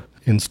 Yeah.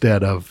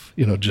 Instead of,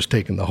 you know, just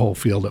taking the whole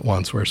field at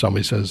once, where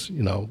somebody says,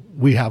 you know,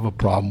 we have a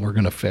problem, we're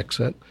going to fix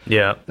it.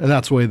 Yeah. And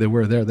that's the way they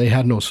were there. They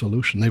had no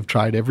solution. They've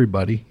tried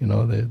everybody, you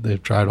know,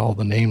 they've tried all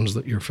the names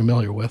that you're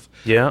familiar with.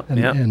 Yeah.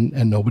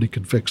 And nobody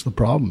could fix the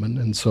problem.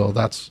 And so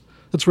that's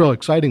real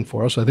exciting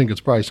for us. I think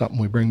it's probably something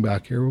we bring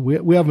back here.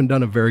 We haven't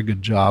done a very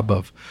good job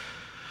of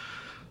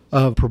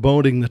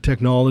promoting the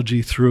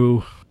technology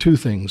through 2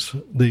 things: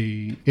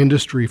 the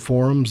industry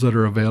forums that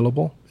are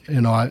available.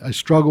 You know, I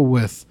struggle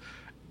with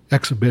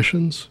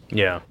exhibitions.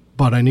 Yeah.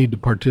 But I need to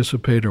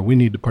participate, or we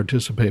need to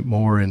participate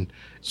more in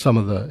some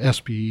of the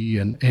SPE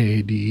and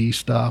AADE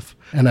stuff.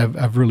 And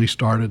I've really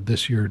started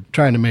this year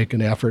trying to make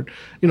an effort.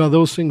 You know,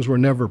 those things were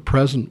never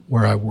present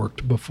where I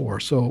worked before.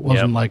 So it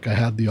wasn't like I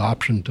had the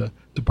option to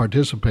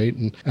participate,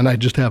 and I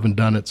just haven't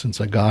done it since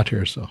I got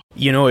here. So,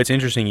 you know, it's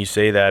interesting you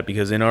say that,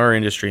 because in our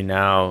industry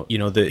now, you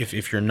know,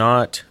 if you're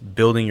not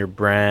building your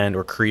brand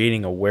or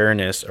creating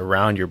awareness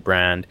around your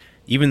brand,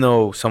 even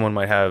though someone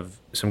might have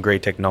some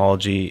great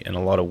technology and a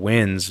lot of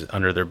wins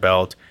under their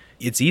belt,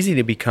 it's easy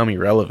to become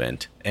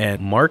irrelevant. And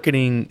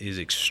marketing is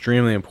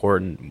extremely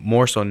important,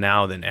 more so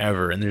now than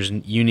ever. And there's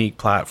unique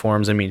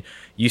platforms. I mean,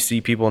 you see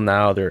people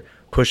now, they're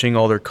pushing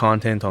all their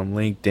content on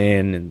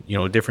LinkedIn and, you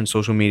know, different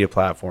social media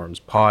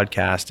platforms,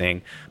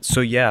 podcasting.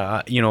 So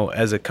yeah, you know,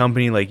 as a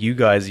company like you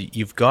guys,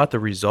 you've got the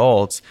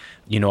results.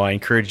 You know, I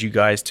encourage you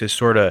guys to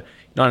sort of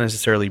not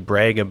necessarily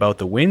brag about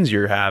the wins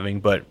you're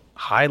having, but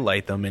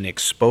highlight them and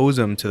expose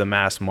them to the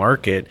mass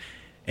market.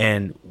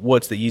 And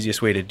what's the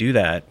easiest way to do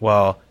that?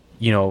 Well,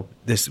 you know,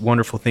 this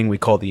wonderful thing we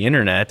call the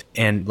internet,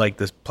 and like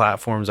the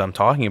platforms I'm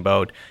talking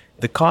about,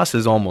 the cost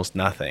is almost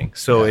nothing.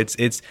 So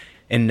it's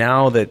and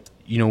now that,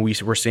 you know,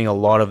 we're seeing a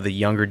lot of the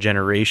younger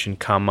generation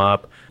come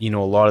up. You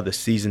know, a lot of the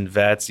seasoned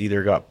vets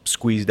either got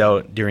squeezed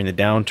out during the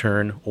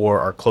downturn or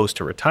are close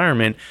to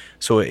retirement.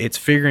 So it's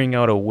figuring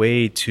out a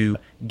way to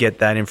get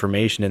that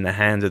information in the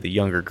hands of the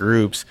younger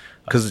groups.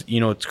 Because, you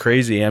know, it's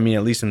crazy. I mean,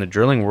 at least in the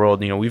drilling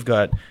world, you know, we've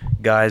got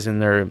guys in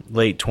their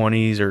late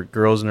 20s or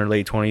girls in their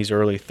late 20s,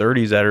 early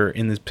 30s that are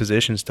in these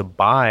positions to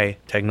buy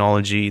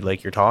technology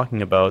like you're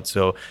talking about.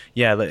 So,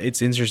 yeah,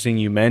 it's interesting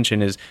you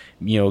mentioned is,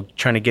 you know,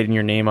 trying to get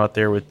your name out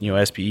there with, you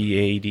know, SPE,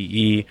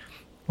 AADE,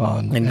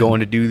 and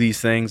going to do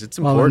these things. It's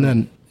important.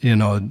 And then, you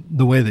know,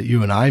 the way that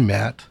you and I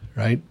met,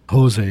 right?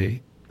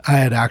 Jose, I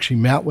had actually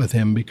met with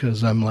him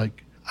because I'm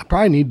like, I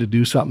probably need to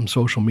do something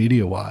social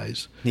media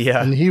wise.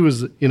 Yeah. And he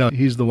was, you know,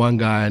 he's the one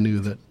guy I knew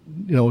that,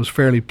 you know, was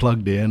fairly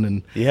plugged in,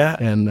 and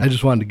and I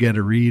just wanted to get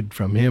a read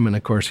from him. And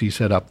of course he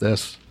set up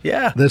this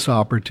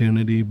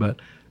opportunity, but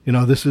you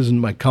know, this isn't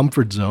my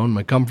comfort zone.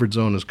 My comfort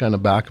zone is kind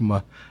of back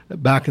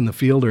in the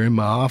field or in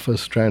my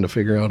office trying to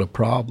figure out a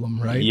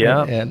problem, right?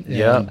 Yeah.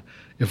 And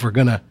if we're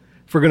gonna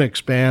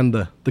expand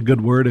the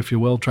good word, if you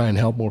will, try and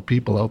help more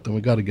people out, then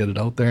we got to get it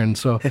out there. And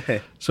so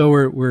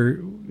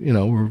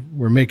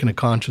we're making a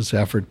conscious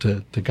effort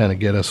to kind of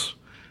get us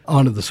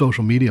onto the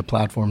social media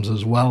platforms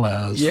as well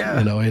as you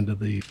know, into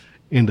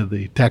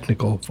the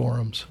technical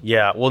forums.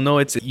 Yeah, well, no,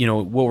 it's, you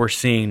know, what we're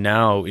seeing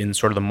now in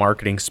sort of the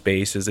marketing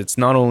space is it's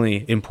not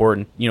only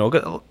important, you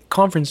know,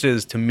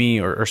 conferences to me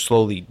are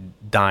slowly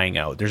dying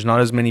out. There's not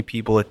as many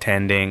people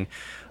attending.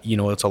 You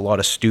know, it's a lot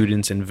of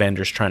students and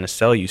vendors trying to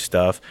sell you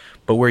stuff.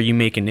 But where you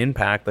make an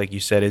impact, like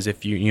you said, is if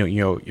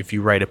if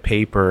you write a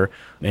paper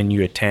and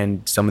you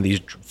attend some of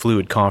these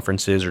fluid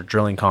conferences or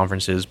drilling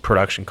conferences,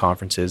 production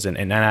conferences,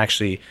 and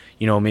actually,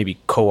 you know, maybe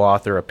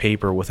co-author a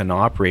paper with an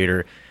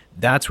operator,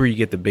 that's where you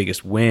get the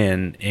biggest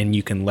win, and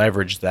you can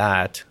leverage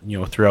that, you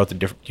know, throughout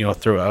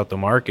the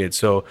market.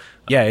 So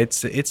yeah,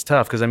 it's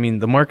tough because I mean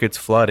the market's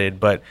flooded,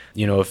 but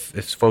you know,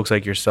 if folks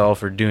like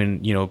yourself are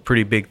doing, you know,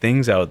 pretty big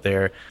things out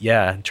there,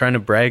 yeah, trying to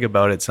brag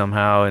about it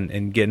somehow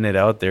and getting it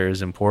out there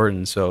is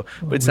important. So,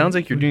 but it sounds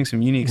like you're doing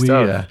some unique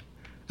stuff.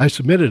 I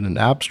submitted an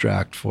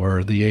abstract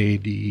for the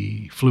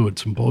AADE Fluid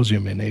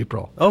Symposium in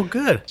April. Oh,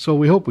 good. So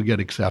we hope we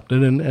get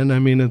accepted, and I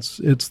mean it's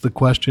the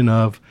question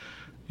of,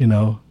 you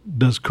know,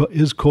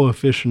 is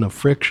coefficient of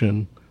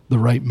friction the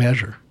right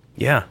measure?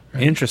 Yeah,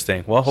 right?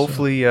 Interesting. Well,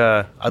 hopefully,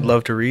 I'd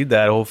love to read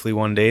that. Hopefully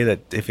one day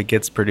that if it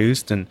gets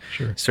produced, and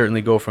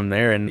certainly go from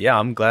there. And yeah,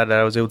 I'm glad that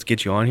I was able to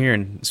get you on here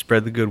and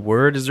spread the good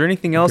word. Is there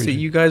anything else that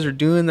you guys are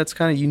doing that's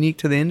kind of unique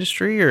to the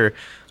industry? Or,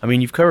 I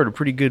mean, you've covered a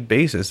pretty good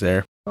basis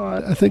there.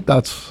 I think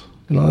that's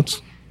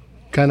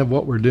kind of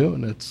what we're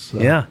doing. It's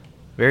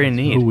very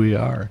neat. Who we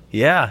are.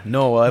 Yeah,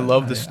 no, I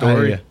love the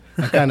story.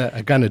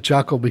 I kind of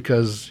chuckle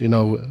because, you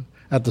know,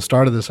 at the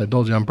start of this, I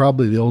told you I'm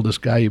probably the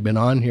oldest guy you've been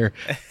on here,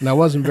 and I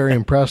wasn't very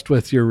impressed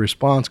with your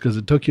response because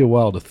it took you a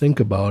while to think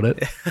about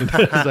it. It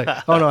was like,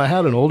 oh no, I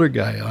had an older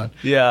guy on.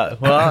 Yeah,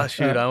 well,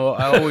 shoot, I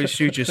always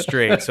shoot you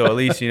straight, so at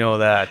least you know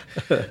that.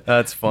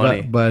 That's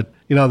funny. But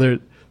you know,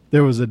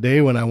 there was a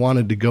day when I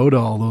wanted to go to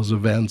all those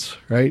events,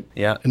 right?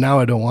 Yeah. And now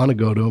I don't want to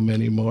go to them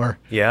anymore.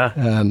 Yeah.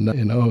 And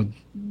you know,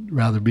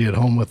 rather be at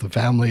home with the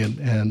family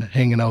and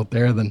hanging out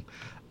there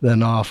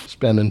than off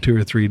spending 2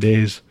 or 3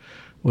 days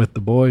with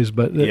the boys.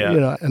 But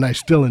and I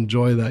still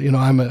enjoy that.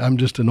 I'm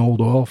just an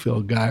old oil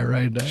field guy,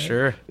 right?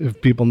 Sure.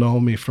 If people know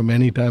me from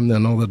any time, they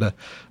know that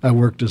I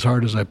worked as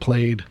hard as I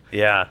played.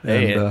 Yeah,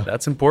 hey,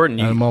 that's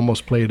important. I'm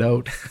almost played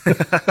out.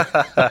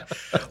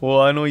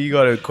 Well, I know you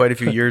got quite a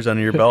few years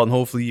under your belt, and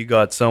hopefully you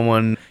got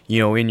someone,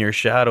 in your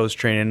shadows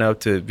training up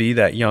to be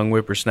that young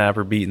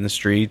whippersnapper beating the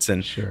streets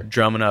and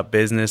drumming up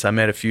business. I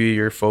met a few of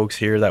your folks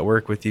here that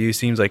work with you.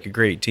 Seems like a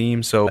great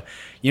team. So,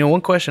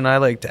 one question I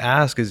like to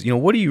ask is,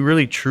 what do you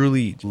really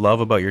truly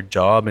love about your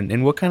job,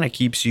 and what kind of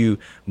keeps you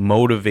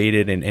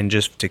motivated and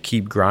just to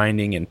keep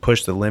grinding and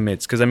push the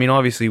limits? Because,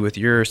 obviously with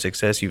your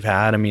success you've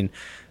had,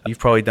 you've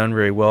probably done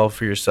very well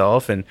for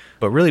yourself,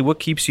 but really what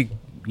keeps you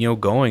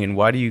going, and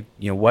why do you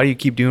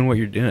keep doing what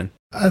you're doing?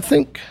 I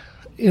think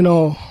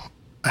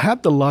I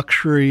had the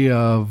luxury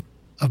of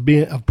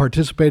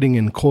participating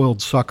in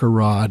coiled sucker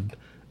rod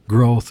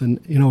growth, and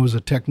it was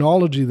a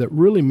technology that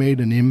really made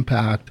an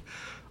impact,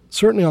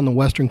 certainly on the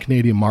Western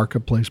Canadian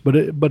marketplace, but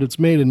it's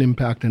made an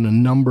impact in a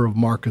number of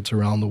markets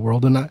around the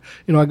world, and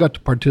I got to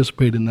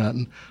participate in that,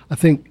 and I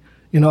think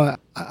I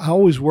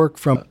always work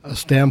from a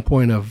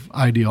standpoint of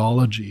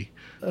ideology.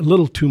 A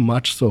little too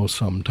much so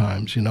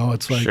sometimes,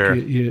 it's like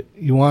you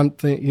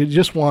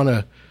just want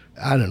to,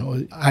 I don't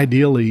know,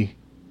 ideally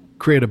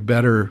create a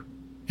better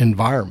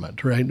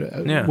environment, right?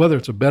 Yeah. Whether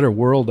it's a better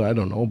world, I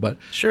don't know, but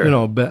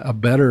a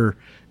better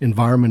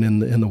environment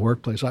in the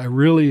workplace. I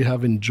really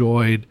have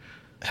enjoyed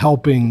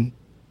helping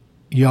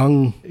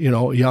young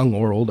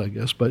or old, I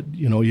guess, but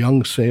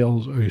young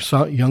sales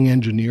or young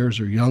engineers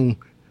or young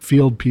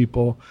field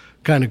people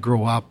kind of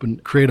grow up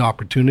and create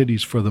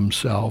opportunities for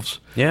themselves.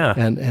 Yeah.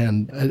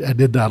 And I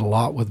did that a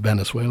lot with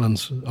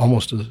Venezuelans,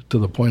 almost to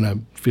the point I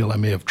feel I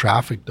may have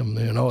trafficked them,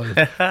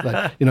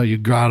 you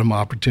got them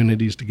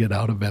opportunities to get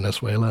out of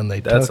Venezuela, and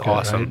that's took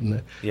awesome. it,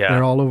 right? And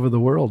they're all over the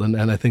world, and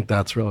I think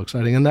that's real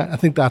exciting. And I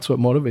think that's what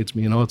motivates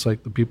me. It's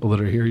like the people that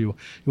are here, you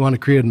want to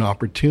create an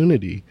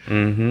opportunity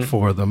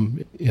for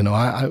them.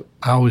 I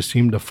always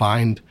seem to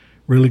find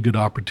really good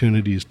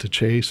opportunities to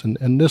chase,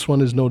 and this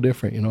one is no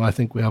different. I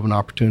think we have an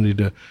opportunity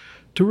to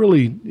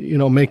really,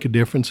 make a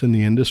difference in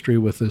the industry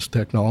with this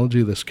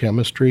technology, this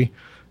chemistry.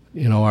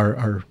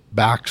 Our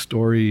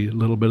backstory, a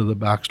little bit of the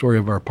backstory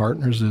of our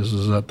partners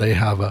is that they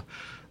have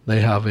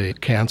a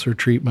cancer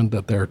treatment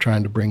that they're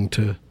trying to bring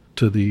to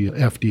the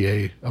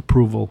FDA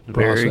approval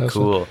process. Very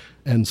cool.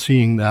 And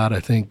seeing that, I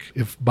think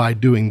if by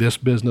doing this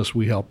business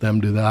we help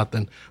them do that,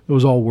 then it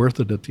was all worth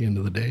it at the end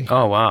of the day.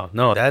 Oh, wow.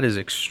 No, that is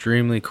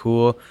extremely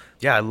cool.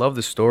 Yeah, I love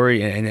the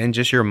story and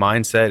just your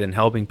mindset and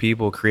helping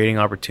people, creating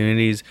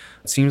opportunities.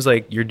 It seems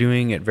like you're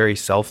doing it very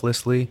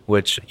selflessly,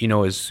 which,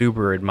 is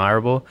super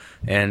admirable.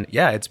 And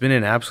yeah, it's been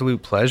an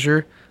absolute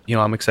pleasure.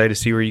 I'm excited to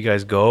see where you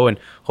guys go and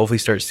hopefully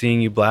start seeing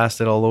you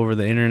blasted all over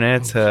the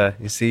internet.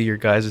 You see your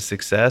guys'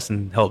 success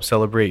and help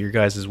celebrate your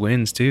guys'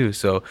 wins too.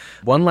 So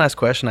one last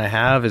question I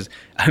have is,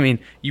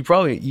 you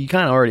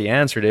kind of already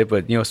answered it,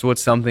 but so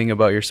what's something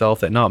about yourself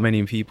that not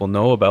many people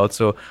know about?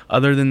 So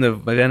other than the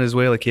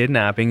Venezuela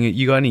kidnapping,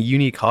 you got any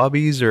unique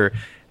hobbies or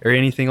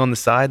anything on the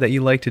side that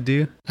you like to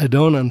do? I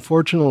don't.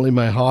 Unfortunately,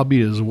 my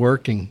hobby is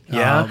working.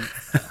 Yeah.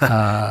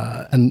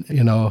 And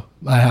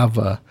I have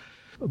a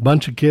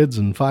bunch of kids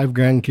and 5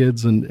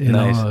 grandkids, and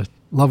Nice. a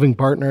loving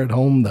partner at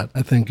home that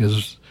I think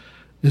is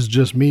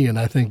just me. And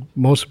I think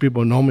most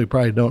people who know me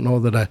probably don't know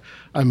that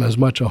I'm as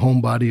much a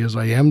homebody as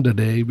I am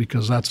today,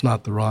 because that's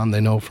not the Ron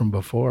they know from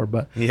before.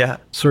 But Yeah.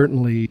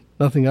 certainly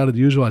nothing out of the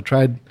usual. I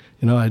tried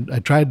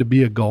to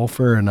be a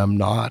golfer, and I'm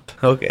not.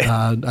 Okay.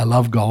 I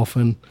love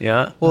golfing.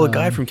 Yeah. Well, a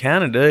guy from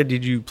Canada,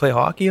 did you play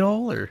hockey at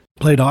all, or?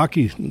 Played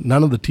hockey.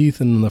 None of the teeth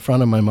in the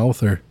front of my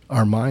mouth are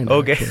mine.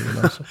 Okay.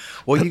 Actually, so.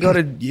 Well, you got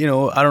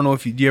to, I don't know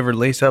if do you ever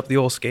lace up the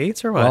old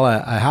skates or what? Well,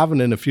 I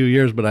haven't in a few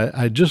years, but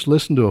I just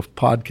listened to a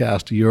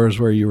podcast of yours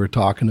where you were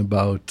talking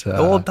about the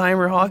old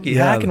timer hockey,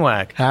 hack and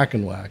whack. Hack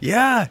and whack.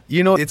 Yeah.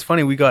 It's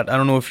funny. We got, I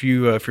don't know if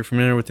you're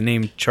familiar with the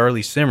name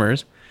Charlie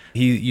Simmers.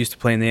 He used to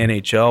play in the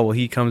NHL. Well,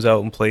 he comes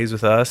out and plays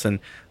with us, and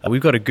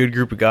we've got a good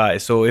group of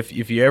guys. So if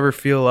you ever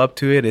feel up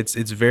to it, it's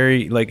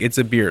very, it's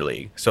a beer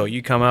league. So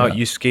you come out,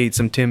 you skate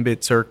some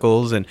Timbit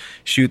circles and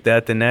shoot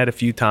the net a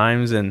few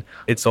times, and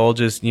it's all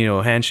just,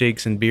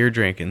 handshakes and beer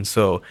drinking.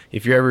 So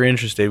if you're ever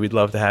interested, we'd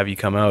love to have you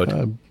come out.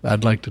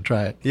 I'd like to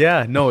try it.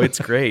 Yeah, no, it's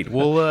great.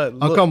 Well,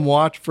 I'll come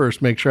watch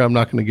first, make sure I'm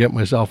not going to get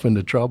myself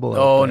into trouble.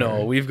 Oh,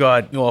 no, we've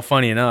got,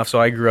 funny enough, so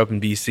I grew up in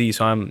BC,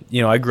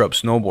 so I grew up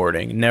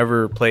snowboarding,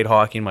 never played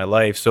hockey in my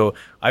life. So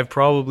I've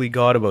probably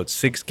got about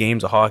 6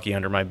 games of hockey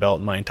under my belt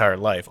in my entire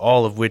life,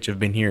 all of which have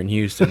been here in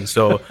Houston.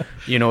 So,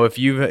 if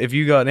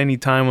you got any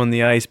time on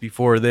the ice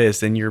before this,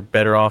 then you're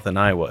better off than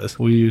I was.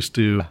 We used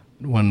to,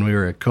 when we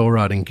were at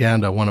Corod in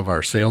Canada, one of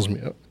our sales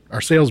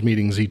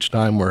meetings each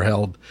time were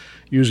held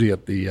usually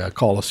at the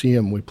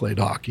Coliseum. We played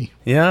hockey.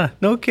 Yeah,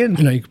 no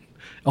kidding.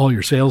 All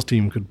your sales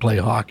team could play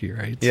hockey,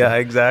 right? Yeah, so,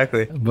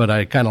 exactly. But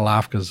I kind of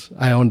laugh because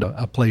I owned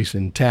a place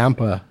in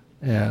Tampa,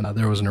 and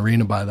there was an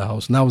arena by the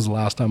house, and that was the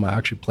last time I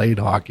actually played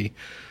hockey.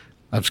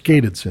 I've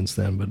skated since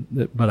then,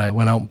 but I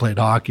went out and played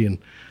hockey. And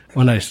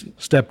when I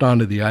stepped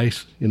onto the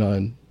ice,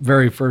 and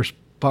very first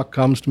puck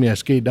comes to me, I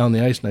skate down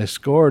the ice and I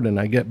scored, and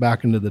I get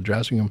back into the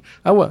dressing room.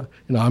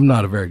 I'm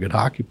not a very good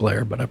hockey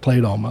player, but I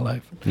played all my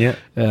life. Yeah.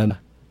 And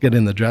get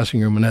in the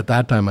dressing room, and at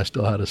that time I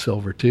still had a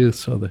silver tooth.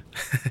 So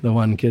the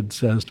one kid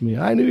says to me,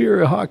 "I knew you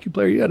were a hockey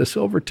player. You had a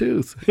silver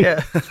tooth."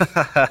 Yeah.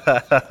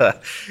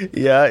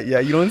 yeah.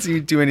 You don't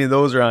see too many of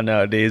those around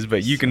nowadays,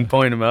 but you can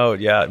point them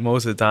out. Yeah.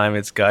 Most of the time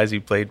it's guys who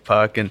played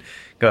puck and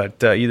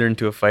got either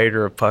into a fight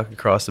or a puck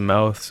across the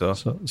mouth.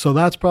 So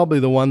that's probably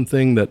the one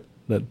thing that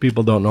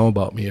people don't know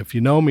about me. If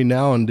you know me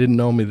now and didn't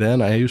know me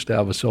then, I used to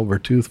have a silver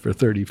tooth for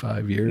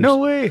 35 years. No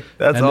way.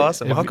 That's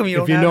awesome. How come you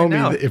don't have it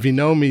now? If you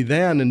know me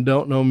then and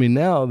don't know me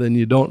now, then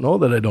you don't know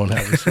that I don't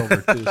have a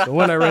silver tooth. So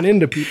when I run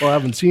into people I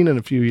haven't seen in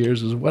a few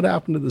years, is what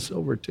happened to the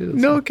silver tooth?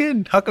 No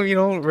kidding. How come you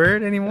don't wear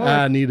it anymore?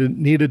 I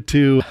needed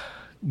to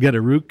get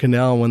a root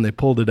canal. When they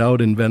pulled it out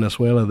in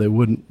Venezuela,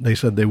 they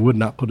said they would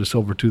not put a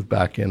silver tooth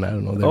back in. I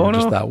don't know. They were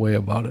just that way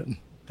about it.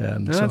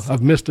 And so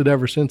I've missed it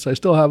ever since. I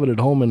still have it at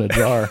home in a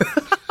jar.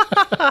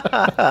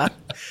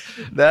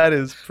 That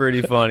is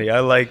pretty funny. I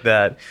like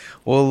that.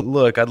 Well,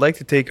 look, I'd like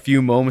to take a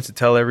few moments to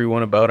tell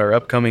everyone about our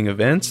upcoming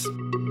events.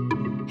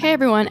 Hey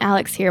everyone,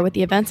 Alex here with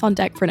the events on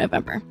deck for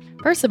November.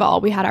 First of all,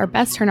 we had our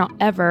best turnout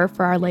ever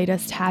for our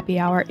latest happy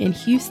hour in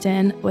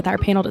Houston with our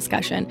panel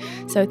discussion.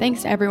 So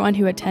thanks to everyone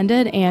who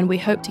attended, and we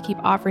hope to keep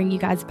offering you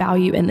guys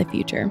value in the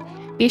future.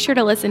 Be sure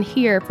to listen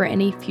here for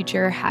any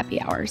future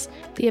happy hours.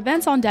 The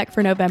events on deck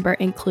for November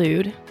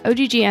include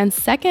OGGN's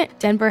second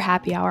Denver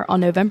happy hour on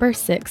November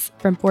 6th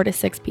from 4 to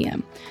 6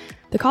 p.m.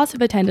 The cost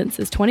of attendance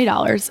is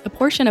 $20, a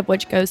portion of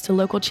which goes to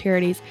local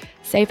charities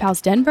Safe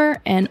House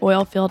Denver and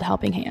Oilfield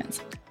Helping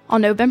Hands.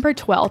 On November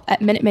 12th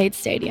at Minute Maid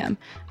Stadium,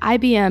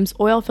 IBM's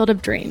Oilfield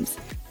of Dreams,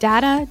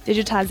 Data,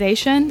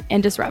 Digitization,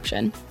 and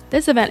Disruption.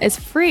 This event is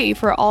free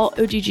for all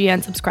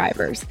OGGN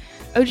subscribers.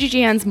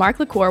 OGGN's Mark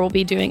LaCour will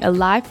be doing a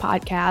live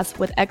podcast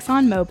with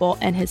ExxonMobil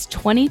and his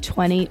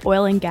 2020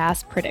 oil and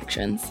gas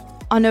predictions.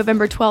 On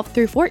November 12th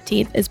through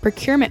 14th is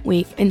Procurement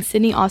Week in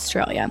Sydney,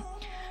 Australia.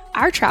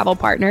 Our travel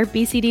partner,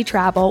 BCD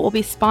Travel, will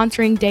be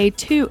sponsoring Day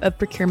 2 of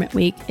Procurement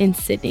Week in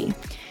Sydney.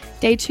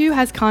 Day 2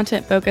 has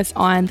content focused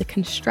on the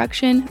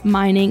construction,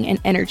 mining,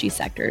 and energy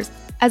sectors,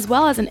 as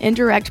well as an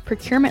indirect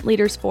procurement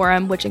leaders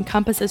forum which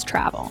encompasses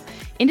travel.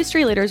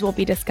 Industry leaders will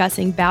be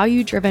discussing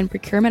value-driven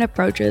procurement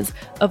approaches,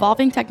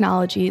 evolving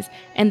technologies,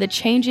 and the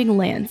changing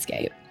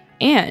landscape.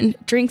 And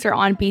drinks are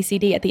on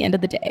BCD at the end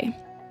of the day.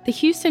 The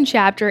Houston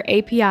chapter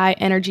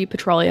API Energy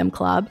Petroleum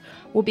Club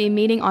will be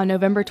meeting on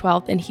November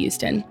 12th in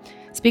Houston.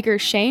 Speaker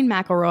Shane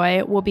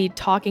McElroy will be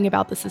talking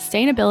about the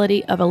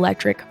sustainability of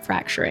electric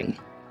fracturing.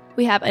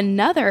 We have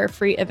another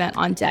free event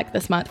on deck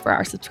this month for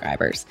our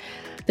subscribers.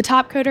 The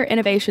Top Coder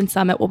Innovation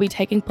Summit will be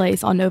taking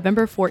place on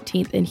November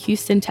 14th in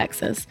Houston,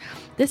 Texas.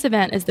 This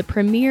event is the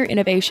premier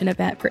innovation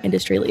event for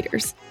industry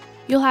leaders.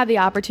 You'll have the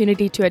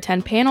opportunity to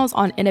attend panels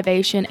on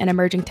innovation and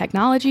emerging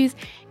technologies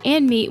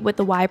and meet with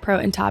the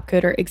YPro and Top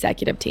Coder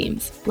executive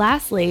teams.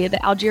 Lastly,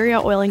 the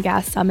Algeria Oil and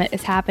Gas Summit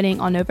is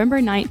happening on November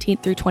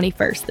 19th through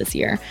 21st this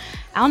year.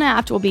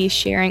 Alnaft will be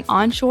sharing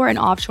onshore and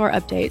offshore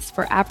updates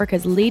for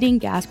Africa's leading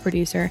gas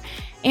producer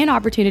and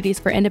opportunities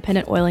for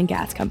independent oil and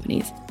gas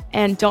companies.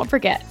 And don't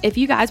forget, if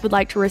you guys would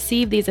like to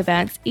receive these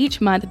events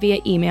each month via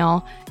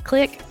email,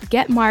 click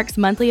Get Mark's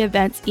monthly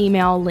events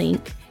email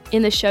link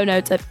in the show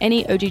notes of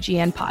any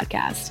OGGN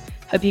podcast.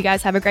 Hope you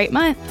guys have a great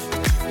month.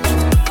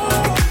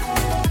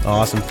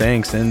 Awesome,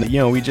 thanks. And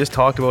we just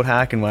talked about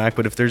Hack and Whack,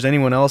 but if there's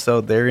anyone else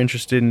out there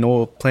interested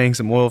in playing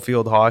some oil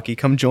field hockey,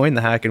 come join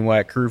the Hack and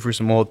Whack crew for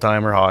some old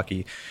timer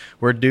hockey.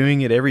 We're doing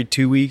it every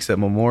 2 weeks at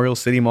Memorial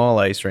City Mall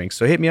Ice Rink.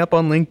 So hit me up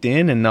on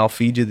LinkedIn and I'll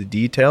feed you the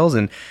details.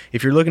 And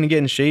if you're looking to get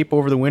in shape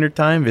over the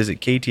wintertime,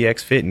 visit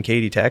KTX Fit in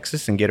Katy,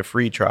 Texas and get a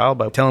free trial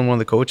by telling one of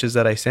the coaches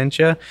that I sent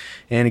you.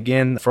 And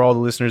again, for all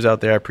the listeners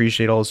out there, I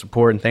appreciate all the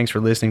support and thanks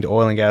for listening to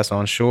Oil and Gas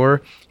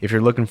Onshore. If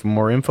you're looking for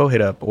more info, hit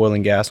up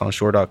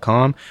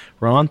oilandgasonshore.com.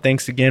 Ron,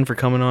 thanks again for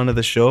coming on to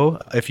the show.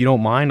 If you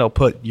don't mind, I'll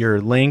put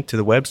your link to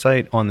the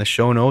website on the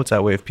show notes.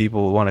 That way, if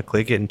people want to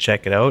click it and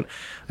check it out.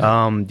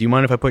 Do you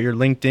mind if I put your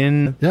LinkedIn?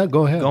 Yeah,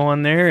 go ahead. Go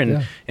on there,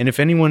 and if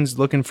anyone's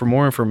looking for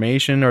more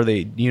information, are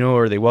they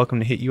welcome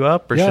to hit you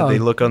up, or should they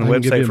look on the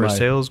website for a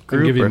sales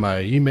group? I can give you my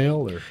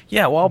email, or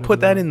I'll put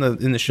that in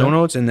the show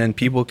notes, and then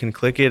people can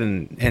click it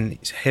and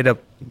hit up,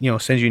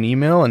 send you an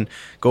email and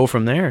go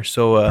from there.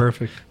 So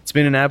perfect. It's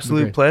been an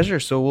absolute pleasure.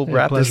 So we'll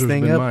wrap this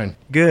thing up. Mine.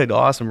 Good,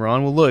 awesome,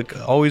 Ron. Well, look,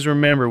 always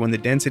remember when the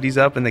density's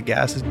up and the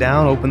gas is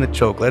down, open the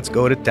choke. Let's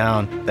go to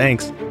town.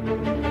 Thanks.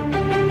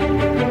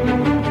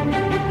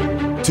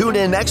 Tune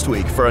in next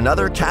week for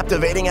another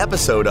captivating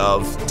episode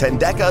of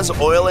Tendeka's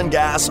Oil and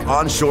Gas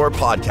Onshore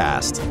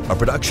Podcast, a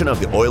production of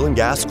the Oil and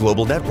Gas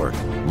Global Network.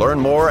 Learn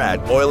more at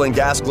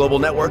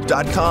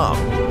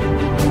oilandgasglobalnetwork.com.